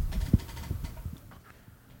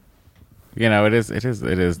 It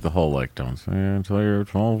is the whole don't say it until you're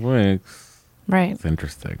 12 weeks. Right. It's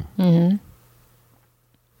interesting. Mm-hmm.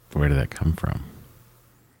 Where did that come from?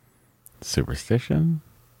 Superstition?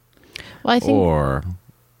 Well, I think... Or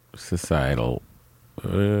societal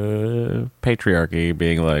patriarchy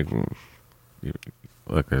being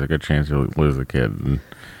look, there's a good chance you'll lose a kid and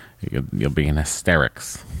you'll be in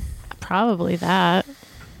hysterics. Probably that.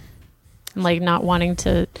 Not wanting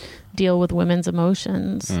to deal with women's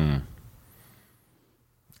emotions.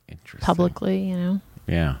 Interesting. Publicly,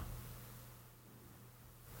 Yeah.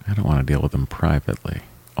 I don't want to deal with them privately,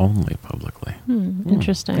 only publicly.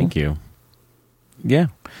 Interesting. Thank you. Yeah.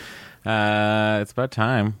 It's about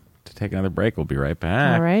time to take another break. We'll be right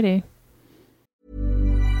back. Alrighty.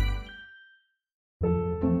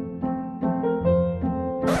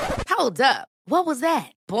 Hold up. What was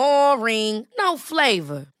that? Boring. No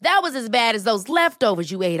flavor. That was as bad as those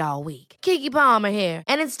leftovers you ate all week. Keke Palmer here.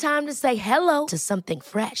 And it's time to say hello to something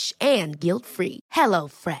fresh and guilt-free. Hello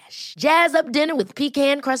Fresh. Jazz up dinner with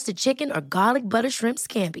pecan-crusted chicken or garlic butter shrimp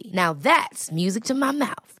scampi. Now that's music to my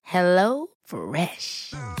mouth. Hello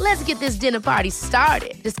Fresh. Let's get this dinner party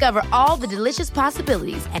started. Discover all the delicious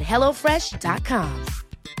possibilities at HelloFresh.com.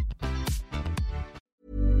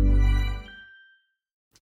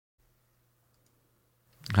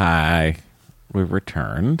 Hi, we've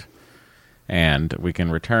returned, and we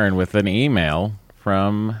can return with an email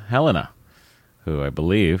from Helena, who I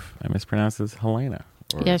believe I mispronounced as Helena.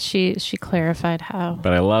 Yeah, she clarified how.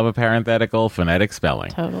 But I love a parenthetical phonetic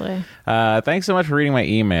spelling. Totally. Thanks so much for reading my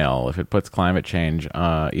email. If it puts climate change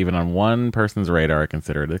even on one person's radar, I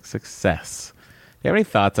consider it a success. Do you have any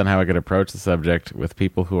thoughts on how I could approach the subject with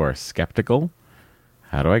people who are skeptical?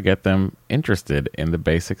 How do I get them interested in the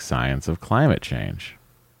basic science of climate change?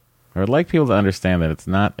 I would like people to understand that it's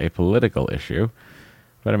not a political issue,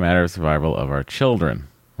 but a matter of survival of our children.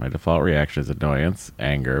 My default reaction is annoyance,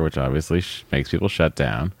 anger, which obviously makes people shut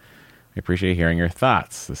down. I appreciate hearing your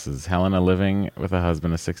thoughts. This is Helena living with a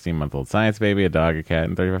husband, a 16-month-old science baby, a dog, a cat,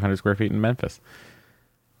 and 3,500 square feet in Memphis.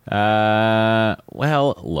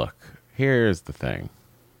 Well, look, here's the thing.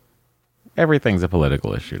 Everything's a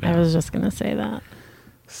political issue now. I was just going to say that.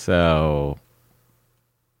 So,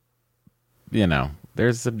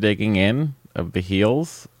 there's some digging in of the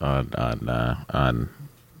heels on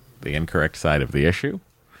the incorrect side of the issue.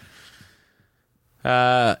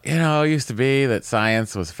 It used to be that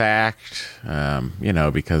science was fact,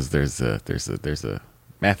 because there's a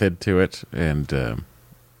method to it, and it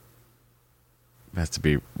has to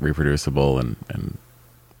be reproducible and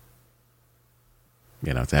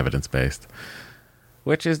it's evidence-based,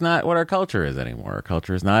 which is not what our culture is anymore. Our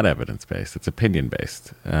culture is not evidence-based. It's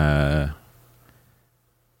opinion-based.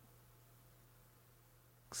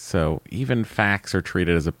 So even facts are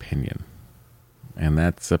treated as opinion, and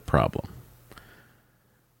that's a problem.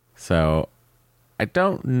 So I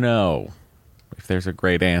don't know if there's a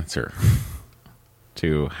great answer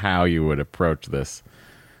to how you would approach this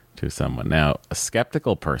to someone. Now, a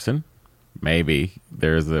skeptical person, maybe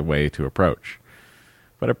there's a way to approach.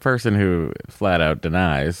 But a person who flat out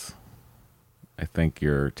denies, I think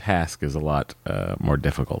your task is a lot more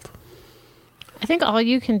difficult. I think all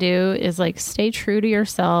you can do is stay true to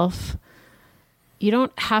yourself. You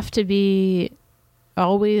don't have to be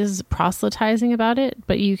always proselytizing about it,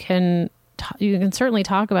 but you can certainly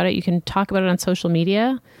talk about it. You can talk about it on social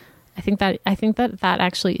media. I think that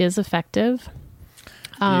actually is effective.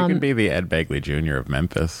 You can be the Ed Begley Jr. of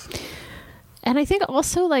Memphis. And I think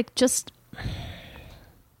also just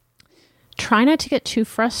try not to get too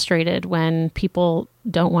frustrated when people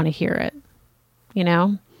don't want to hear it,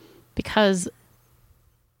 because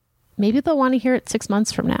maybe they'll want to hear it 6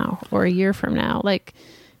 months from now or a year from now.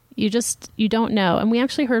 You don't know. And we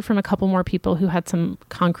actually heard from a couple more people who had some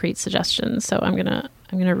concrete suggestions. So I'm going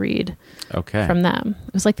to read from them.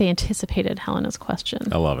 It was like they anticipated Helena's question.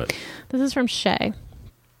 I love it. This is from Shay.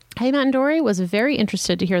 Hey, Matt and Dory, was very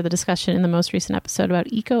interested to hear the discussion in the most recent episode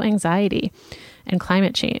about eco-anxiety and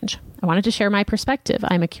climate change. I wanted to share my perspective.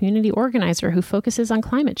 I'm a community organizer who focuses on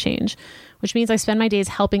climate change, which means I spend my days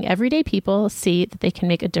helping everyday people see that they can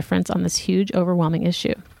make a difference on this huge, overwhelming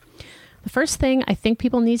issue. The first thing I think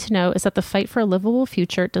people need to know is that the fight for a livable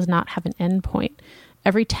future does not have an end point.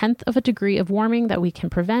 Every 10th of a degree of warming that we can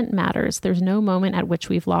prevent matters. There's no moment at which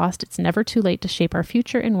we've lost. It's never too late to shape our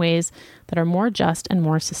future in ways that are more just and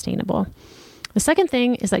more sustainable. The second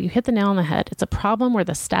thing is that you hit the nail on the head. It's a problem where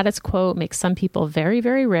the status quo makes some people very,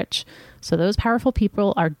 very rich, so those powerful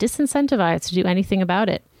people are disincentivized to do anything about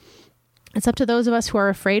it. It's up to those of us who are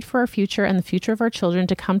afraid for our future and the future of our children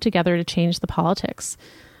to come together to change the politics.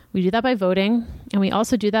 We do that by voting, and we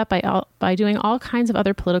also do that by doing all kinds of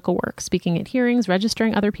other political work, speaking at hearings,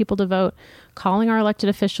 registering other people to vote, calling our elected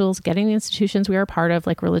officials, getting the institutions we are part of,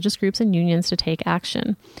 like religious groups and unions, to take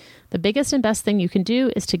action. The biggest and best thing you can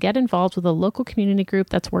do is to get involved with a local community group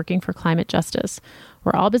that's working for climate justice.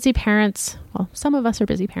 We're all busy parents. Well, some of us are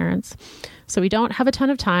busy parents, so we don't have a ton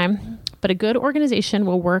of time, but a good organization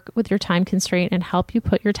will work with your time constraint and help you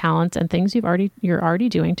put your talents and things you're already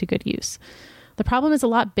doing to good use. The problem is a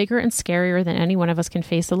lot bigger and scarier than any one of us can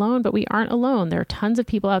face alone, but we aren't alone. There are tons of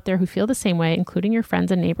people out there who feel the same way, including your friends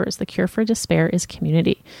and neighbors. The cure for despair is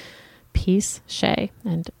community. Peace, Shay.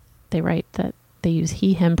 And they write that they use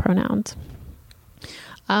he, him pronouns.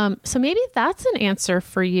 So maybe that's an answer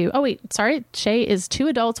for you. Oh, wait, sorry. Shay is 2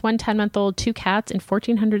 adults, 1 10-month-old, 2 cats in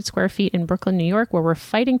 1,400 square feet in Brooklyn, New York, where we're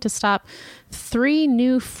fighting to stop 3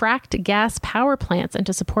 new fracked gas power plants and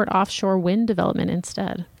to support offshore wind development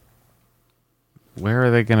instead. Where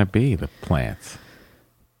are they going to be, the plants?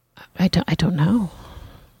 I don't know.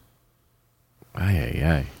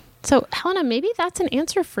 Ay. So, Helena, maybe that's an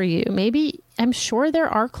answer for you. Maybe, I'm sure there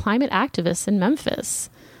are climate activists in Memphis.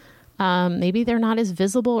 Maybe they're not as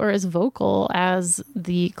visible or as vocal as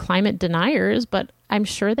the climate deniers, but I'm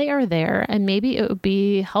sure they are there. And maybe it would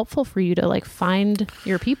be helpful for you to find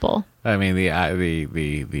your people. I mean, the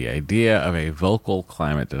idea of a vocal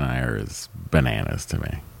climate denier is bananas to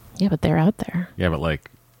me. Yeah, but they're out there. Yeah, but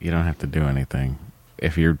you don't have to do anything.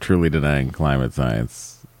 If you're truly denying climate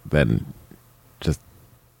science, then just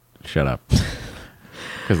shut up.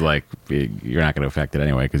 Because you're not going to affect it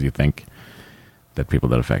anyway because you think that people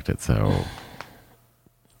don't affect it. So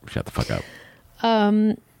shut the fuck up.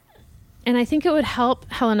 And I think it would help,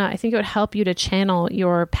 Helena, I think it would help you to channel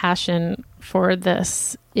your passion for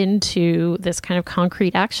this into this kind of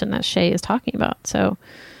concrete action that Shay is talking about. So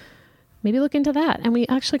maybe look into that. And we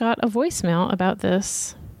actually got a voicemail about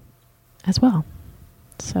this as well.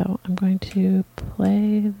 So I'm going to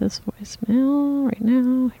play this voicemail right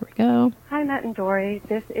now. Here we go. Hi, Matt and Dory.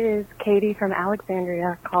 This is Katie from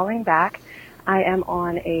Alexandria calling back. I am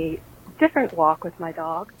on a different walk with my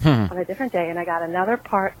dog on a different day, and I got another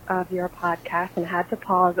part of your podcast and had to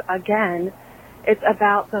pause again. It's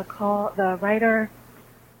about the writer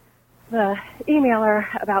the emailer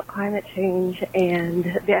about climate change and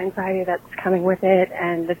the anxiety that's coming with it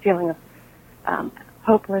and the feeling of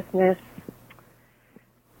hopelessness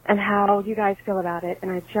and how you guys feel about it.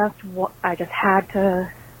 And I just had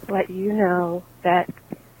to let you know that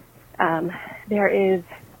there is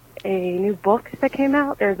a new book that came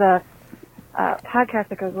out. There's a podcast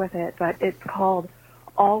that goes with it, but it's called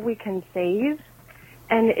All We Can Save,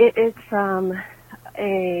 and it is from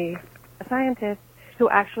a scientist who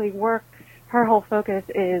actually her whole focus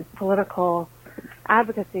is political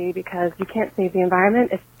advocacy, because you can't save the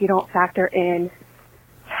environment if you don't factor in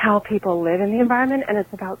how people live in the environment, and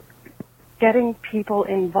it's about getting people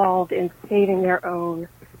involved in saving their own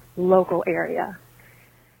local area.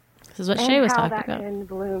 This is what Shay was talking about. And how that can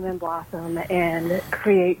bloom and blossom and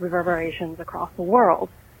create reverberations across the world.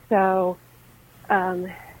 So,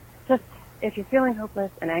 just if you're feeling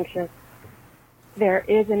hopeless and anxious, there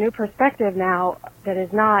is a new perspective now that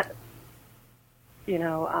is not,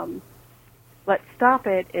 let's stop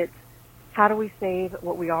it. It's how do we save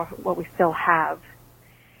what we still have.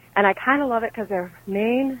 And I kind of love it because their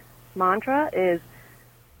main mantra is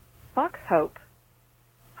fuck hope.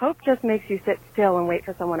 Hope just makes you sit still and wait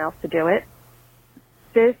for someone else to do it.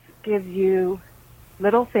 This gives you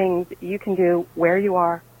little things you can do where you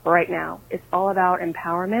are right now. It's all about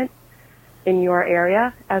empowerment in your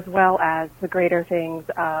area, as well as the greater things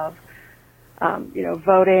of,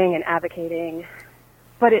 voting and advocating.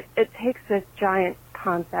 But it takes this giant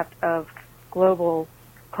concept of global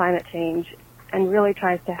climate change and really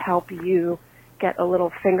tries to help you get a little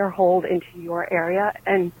finger hold into your area,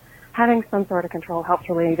 and having some sort of control helps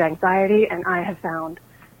relieve anxiety, and I have found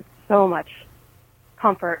so much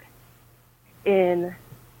comfort in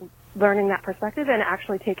learning that perspective and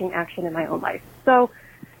actually taking action in my own life. So,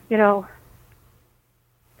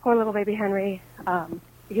 poor little baby Henry,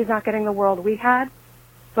 he's not getting the world we had,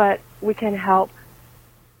 but we can help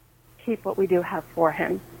keep what we do have for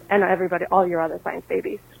him and everybody, all your other science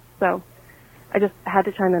babies. So I just had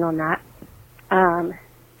to chime in on that.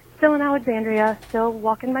 Still in Alexandria, still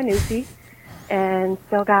walking my newsie, and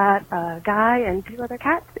still got a guy and 2 other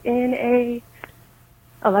cats in a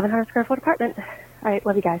 1,100 square foot apartment. All right,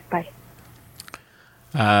 love you guys. Bye.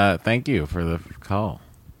 Thank you for the call.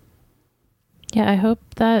 Yeah, I hope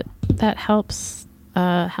that helps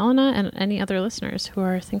Helena and any other listeners who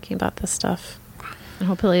are thinking about this stuff. And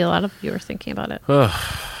hopefully a lot of you are thinking about it.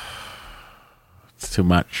 It's too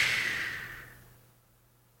much.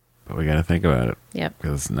 But we got to think about it. Yep.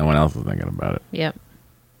 Because no one else is thinking about it. Yep.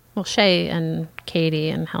 Well, Shay and Katie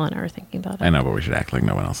and Helena are thinking about it. I know, but we should act like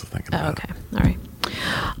no one else is thinking about it. Okay.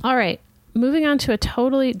 All right. Moving on to a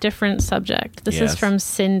totally different subject. This is from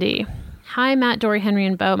Cindy. Hi, Matt, Dory, Henry,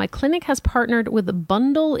 and Bo. My clinic has partnered with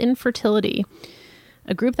Bundle Infertility,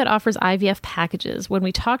 a group that offers IVF packages. When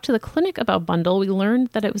we talked to the clinic about Bundle, we learned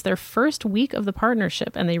that it was their first week of the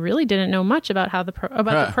partnership, and they really didn't know much about the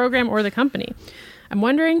program or the company. I'm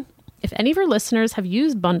wondering if any of your listeners have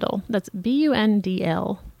used Bundle. That's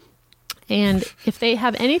BUNDL. And if they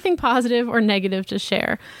have anything positive or negative to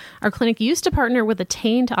share. Our clinic used to partner with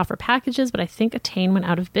Attain to offer packages, but I think Attain went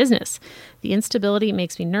out of business. The instability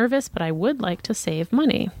makes me nervous, but I would like to save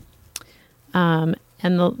money. And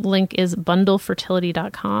the link is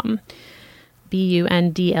bundlefertility.com.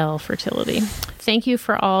 BUNDL fertility. Thank you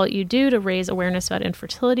for all you do to raise awareness about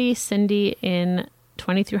infertility. Cindy in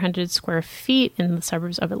 2,300 square feet in the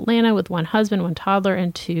suburbs of Atlanta with 1 husband, 1 toddler,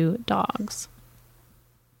 and 2 dogs.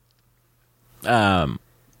 I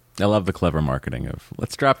love the clever marketing of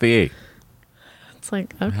let's drop the E. It's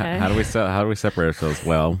like, okay. How do we separate ourselves?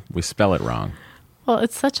 Well, we spell it wrong. Well,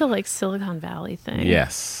 it's such a Silicon Valley thing.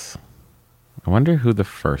 Yes. I wonder who the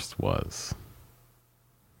first was.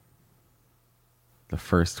 The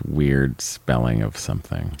first weird spelling of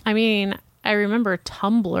something. I mean, I remember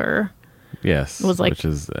Tumblr. Yes. Was which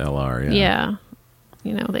is LR, yeah.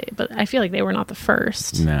 Yeah. But I feel like they were not the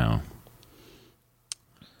first. No.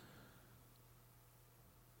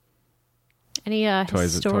 Any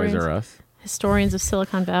Toys R Us? Historians of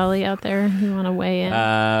Silicon Valley out there who want to weigh in?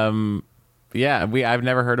 Yeah, I've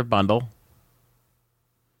never heard of Bundle.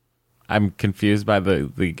 I'm confused by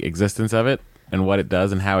the existence of it and what it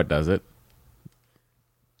does and how it does it.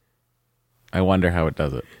 I wonder how it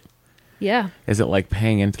does it. Yeah. Is it like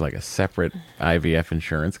paying into a separate IVF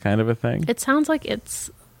insurance kind of a thing? It sounds like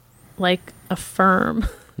it's like a firm.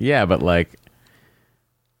 Yeah, but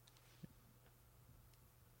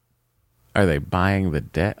are they buying the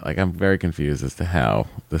debt? I'm very confused as to how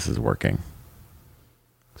this is working.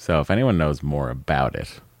 So if anyone knows more about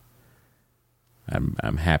it,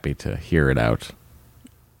 I'm happy to hear it out.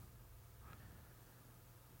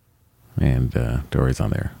 And Dory's on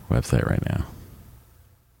their website right now.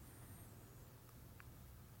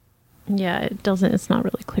 Yeah, it's not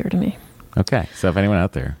really clear to me. Okay, so if anyone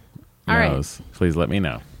out there All right. knows, please let me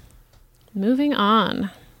know. Moving on.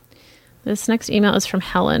 This next email is from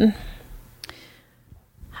Helen.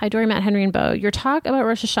 Hi, Dory, Matt, Henry, and Bo. Your talk about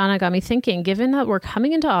Rosh Hashanah got me thinking, given that we're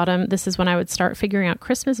coming into autumn, this is when I would start figuring out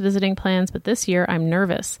Christmas visiting plans, but this year I'm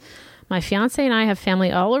nervous. My fiance and I have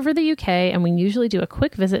family all over the UK, and we usually do a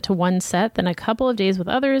quick visit to one set, then a couple of days with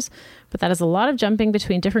others, but that is a lot of jumping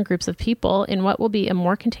between different groups of people in what will be a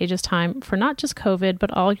more contagious time for not just COVID,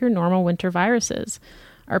 but all your normal winter viruses.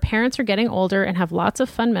 Our parents are getting older and have lots of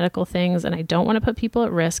fun medical things, and I don't want to put people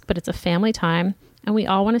at risk, but it's a family time, and we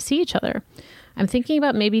all want to see each other. I'm thinking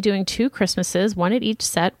about maybe doing 2 Christmases, one at each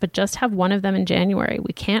set, but just have one of them in January.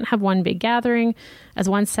 We can't have one big gathering, as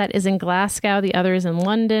one set is in Glasgow, the other is in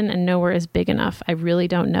London, and nowhere is big enough. I really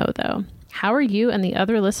don't know, though. How are you and the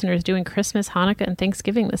other listeners doing Christmas, Hanukkah, and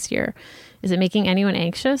Thanksgiving this year? Is it making anyone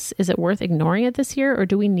anxious? Is it worth ignoring it this year, or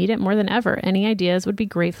do we need it more than ever? Any ideas would be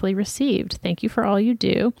gratefully received. Thank you for all you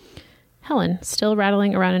do. Helen, still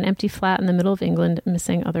rattling around an empty flat in the middle of England,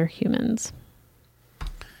 missing other humans.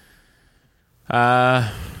 Dory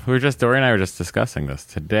and I were just discussing this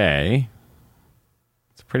today.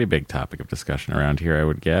 It's a pretty big topic of discussion around here, I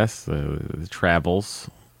would guess. The travels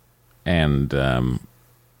and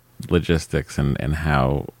logistics and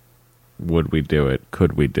how would we do it?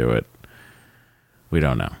 Could we do it? We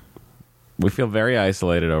don't know. We feel very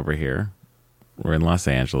isolated over here. We're in Los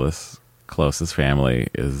Angeles. Closest family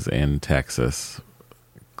is in Texas.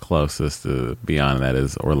 Closest beyond that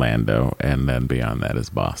is Orlando. And then beyond that is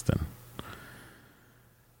Boston.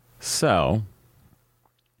 So,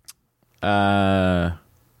 I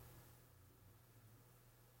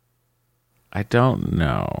don't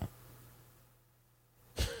know.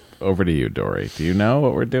 Over to you, Dory. Do you know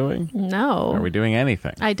what we're doing? No. Are we doing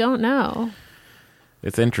anything? I don't know.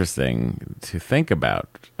 It's interesting to think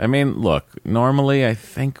about. I mean, look, normally I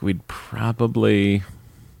think we'd probably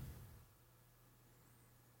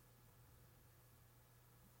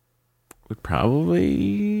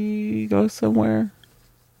go somewhere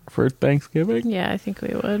for Thanksgiving. Yeah, I think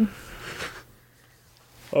we would.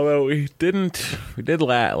 Although we did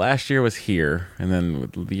last year was here, and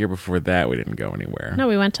then the year before that we didn't go anywhere. No,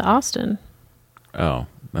 we went to Austin. Oh,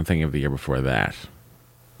 I'm thinking of the year before that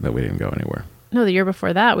we didn't go anywhere. No, the year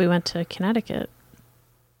before that we went to Connecticut.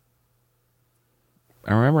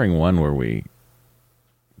 I'm remembering one where we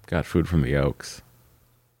got food from the Oaks.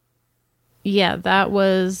 Yeah, that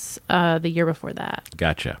was the year before that.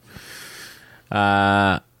 Gotcha.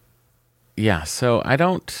 Yeah, so I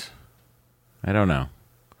don't know.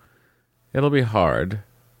 It'll be hard.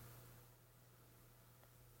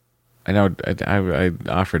 I know I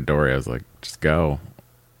offered Dory, I was like, just go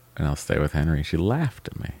and I'll stay with Henry. She laughed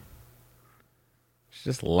at me. She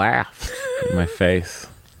just laughed in my face.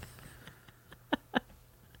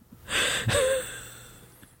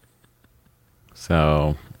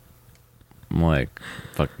 So I'm like,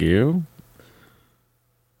 fuck you.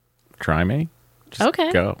 Try me. Just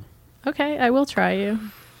Okay. go. Okay, I will try you.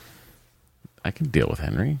 I can deal with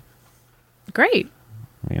Henry. Great.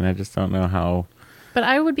 I mean, I just don't know how. But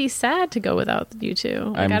I would be sad to go without you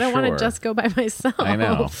two. I'm I don't want sure. to just go by myself. I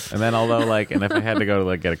know. And then and if I had to go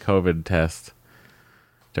to get a COVID test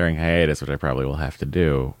during hiatus, which I probably will have to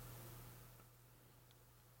do,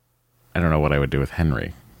 I don't know what I would do with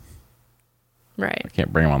Henry. Right. I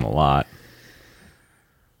can't bring him on the lot.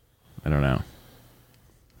 I don't know.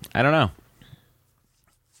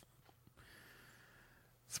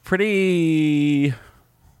 It's pretty.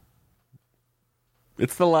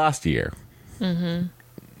 It's the last year. Mm-hmm.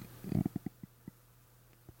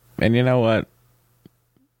 And you know what?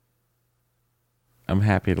 I'm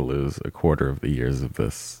happy to lose a quarter of the years of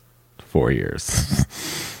this 4 years.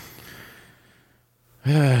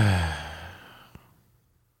 I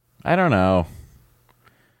don't know.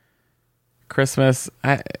 Christmas,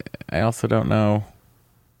 I also don't know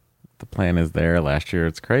what the plan is there. Last year,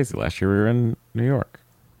 it's crazy. Last year, we were in New York.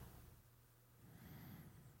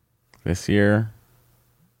 This year,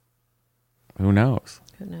 who knows?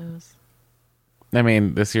 Who knows? I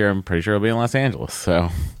mean, this year, I'm pretty sure I'll be in Los Angeles, so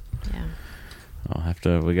Yeah.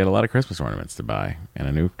 we got a lot of Christmas ornaments to buy, and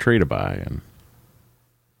a new tree to buy, and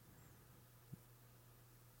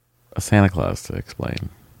a Santa Claus to explain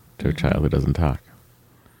to a child who doesn't talk.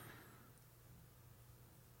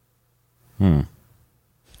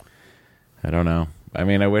 I don't know. I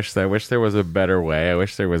mean, I wish there was a better way. I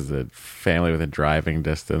wish there was a family within driving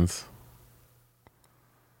distance.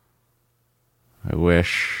 I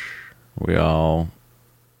wish we all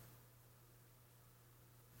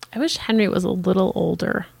I wish Henry was a little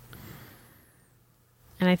older.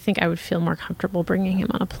 And I think I would feel more comfortable bringing him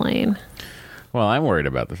on a plane. Well, I'm worried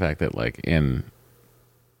about the fact that, like, in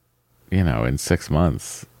 6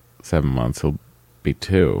 months, 7 months, he'll be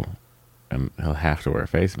 2, and he'll have to wear a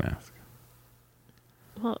face mask.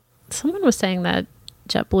 Well, someone was saying that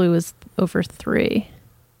JetBlue is over 3.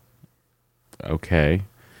 Okay.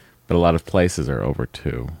 But a lot of places are over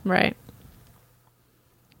 2. Right.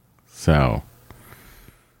 So,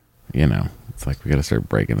 it's like we got to start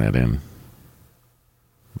breaking that in.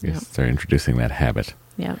 We got to start introducing that habit.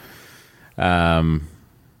 Yeah.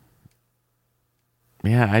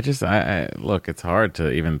 Yeah, I look, it's hard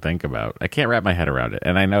to even think about. I can't wrap my head around it.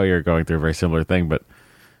 And I know you're going through a very similar thing, but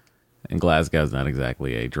in Glasgow is not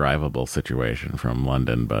exactly a drivable situation from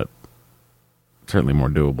London, but certainly more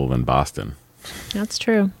doable than Boston. That's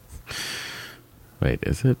true. Wait,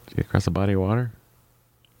 is it across a body of water?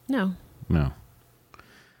 No. No.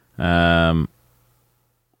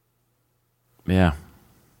 Yeah.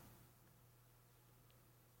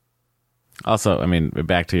 Also, I mean,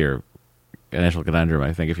 back to your initial conundrum,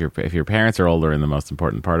 I think if your parents are older and the most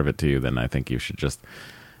important part of it to you, then I think you should just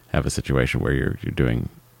have a situation where you're doing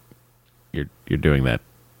that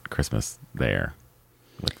Christmas there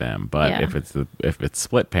with them. But Yeah. if it's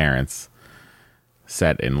split parents,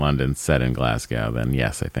 set in London, set in Glasgow, then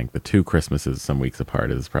yes, I think the 2 Christmases some weeks apart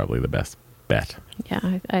is probably the best bet.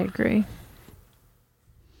 Yeah, I agree.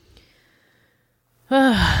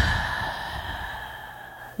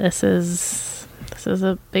 This is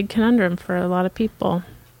a big conundrum for a lot of people.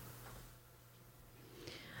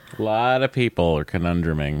 A lot of people are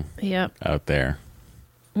conundruming Yep. out there.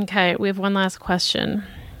 Okay, we have one last question.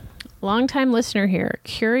 Longtime listener here.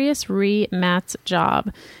 Curious Matt's job.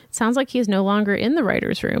 It sounds like he is no longer in the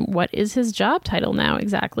writer's room. What is his job title now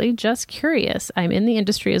exactly? Just curious. I'm in the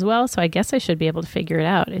industry as well, so I guess I should be able to figure it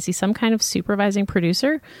out. Is he some kind of supervising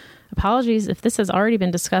producer? Apologies if this has already been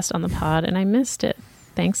discussed on the pod and I missed it.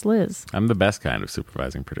 Thanks, Liz. I'm the best kind of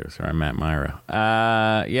supervising producer. I'm Matt Myra.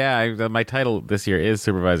 My title this year is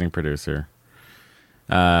supervising producer.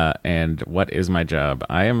 And what is my job?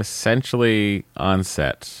 I am essentially on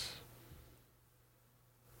set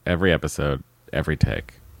every episode, every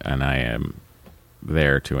take, and I am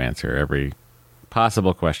there to answer every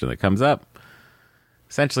possible question that comes up.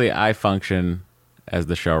 Essentially, I function as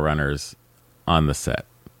the showrunners on the set.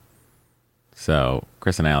 So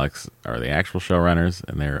Chris and Alex are the actual showrunners,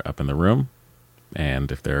 and they're up in the room.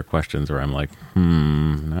 And if there are questions where I'm like,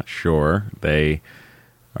 not sure, they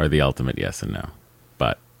are the ultimate yes and no.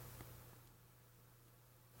 But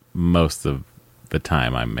most of the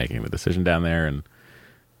time, I'm making the decision down there and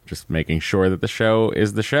just making sure that the show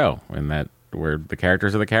is the show, and that the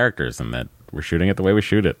characters are the characters, and that we're shooting it the way we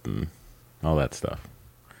shoot it, and all that stuff.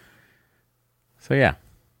 So yeah,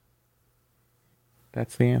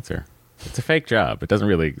 that's the answer. It's a fake job. It doesn't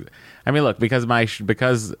really. I mean, look, because my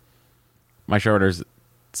showrunners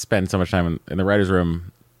spend so much time in the writer's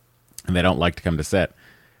room, and they don't like to come to set.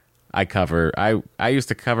 I used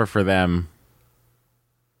to cover for them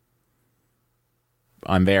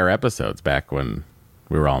on their episodes back when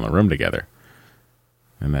we were all in the room together.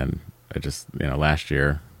 And then I just, last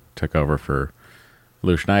year took over for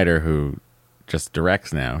Lou Schneider, who just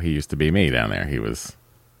directs now. He used to be me down there. He was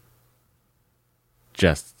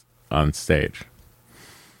just on stage.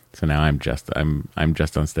 So now I'm just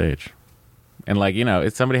on stage.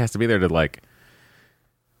 And somebody has to be there to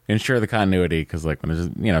ensure the continuity, because when there's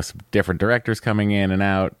some different directors coming in and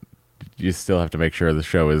out, you still have to make sure the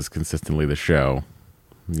show is consistently the show.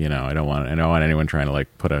 I don't want anyone trying to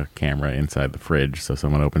put a camera inside the fridge, so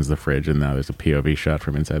someone opens the fridge and now there's a POV shot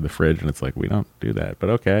from inside the fridge, and it's we don't do that, but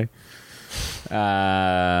okay.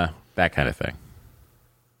 That kind of thing.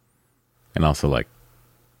 And also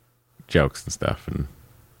jokes and stuff, and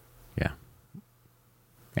yeah,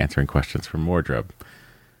 answering questions from wardrobe,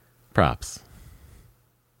 props,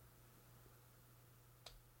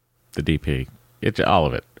 the DP, all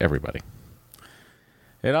of it, everybody.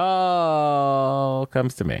 It all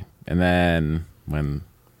comes to me. And then when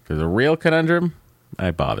there's a real conundrum,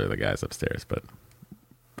 I bother the guys upstairs, but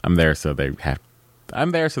I'm there so they don't have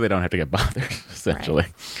to get bothered, essentially.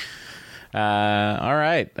 Right. All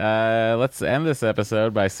right. Let's end this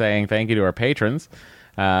episode by saying thank you to our patrons.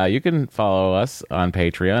 You can follow us on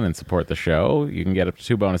Patreon and support the show. You can get up to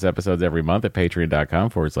 2 bonus episodes every month at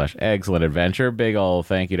patreon.com/excellent adventure. Big ol'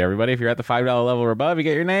 thank you to everybody. If you're at the $5 level or above, you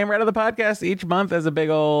get your name right on the podcast each month as a big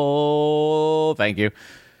ol' thank you.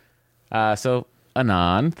 So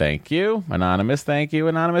Anon, thank you. Anonymous, thank you.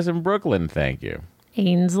 Anonymous in Brooklyn, thank you.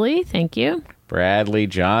 Ainsley, thank you. Bradley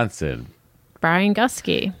Johnson, Brian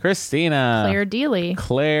Gusky, Christina. Claire Deely,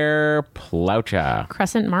 Claire Plaucha.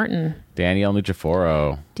 Crescent Martin, Danielle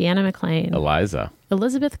Nuciforo. Deanna McLean, Eliza.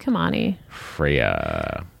 Elizabeth Kamani,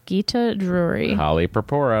 Freya. Gita Drury, Holly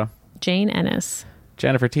Purpura. Jane Ennis,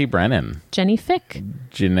 Jennifer T. Brennan. Jenny Fick,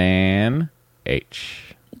 Janan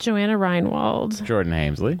H. Joanna Reinwald, Jordan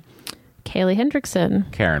Hamesley. Kaylee Hendrickson,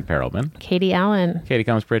 Karen Perelman. Katie Allen, Katie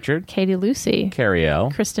Combs Pritchard. Katie Lucy, Carrie L.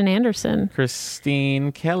 Kristen Anderson,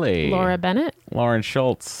 Christine Kelly. Laura Bennett, Lauren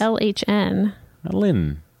Schultz. LHN,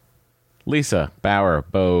 Lynn. Lisa Bauer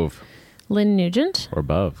Bove. Lynn Nugent, Or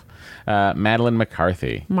Bove. Madeline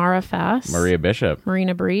McCarthy. Mara Fass, Maria Bishop.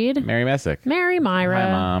 Marina Breed, Mary Messick. Mary Myra,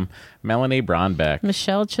 Hi, Mom. Melanie Braunbeck.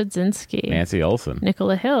 Michelle Chudzinski, Nancy Olson.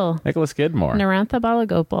 Nicola Hill, Nicholas Skidmore. Narantha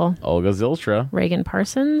Balagopal, Olga Zilstra. Reagan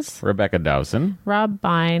Parsons, Rebecca Dawson. Rob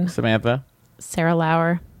Bine, Samantha. Sarah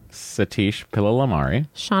Lauer, Satish Pillalamari.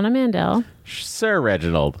 Shauna Mandel, Sir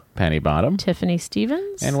Reginald Pennybottom. Tiffany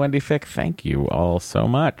Stevens, And Wendy Fick. Thank you all so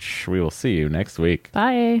much. We will see you next week.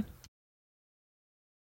 bye.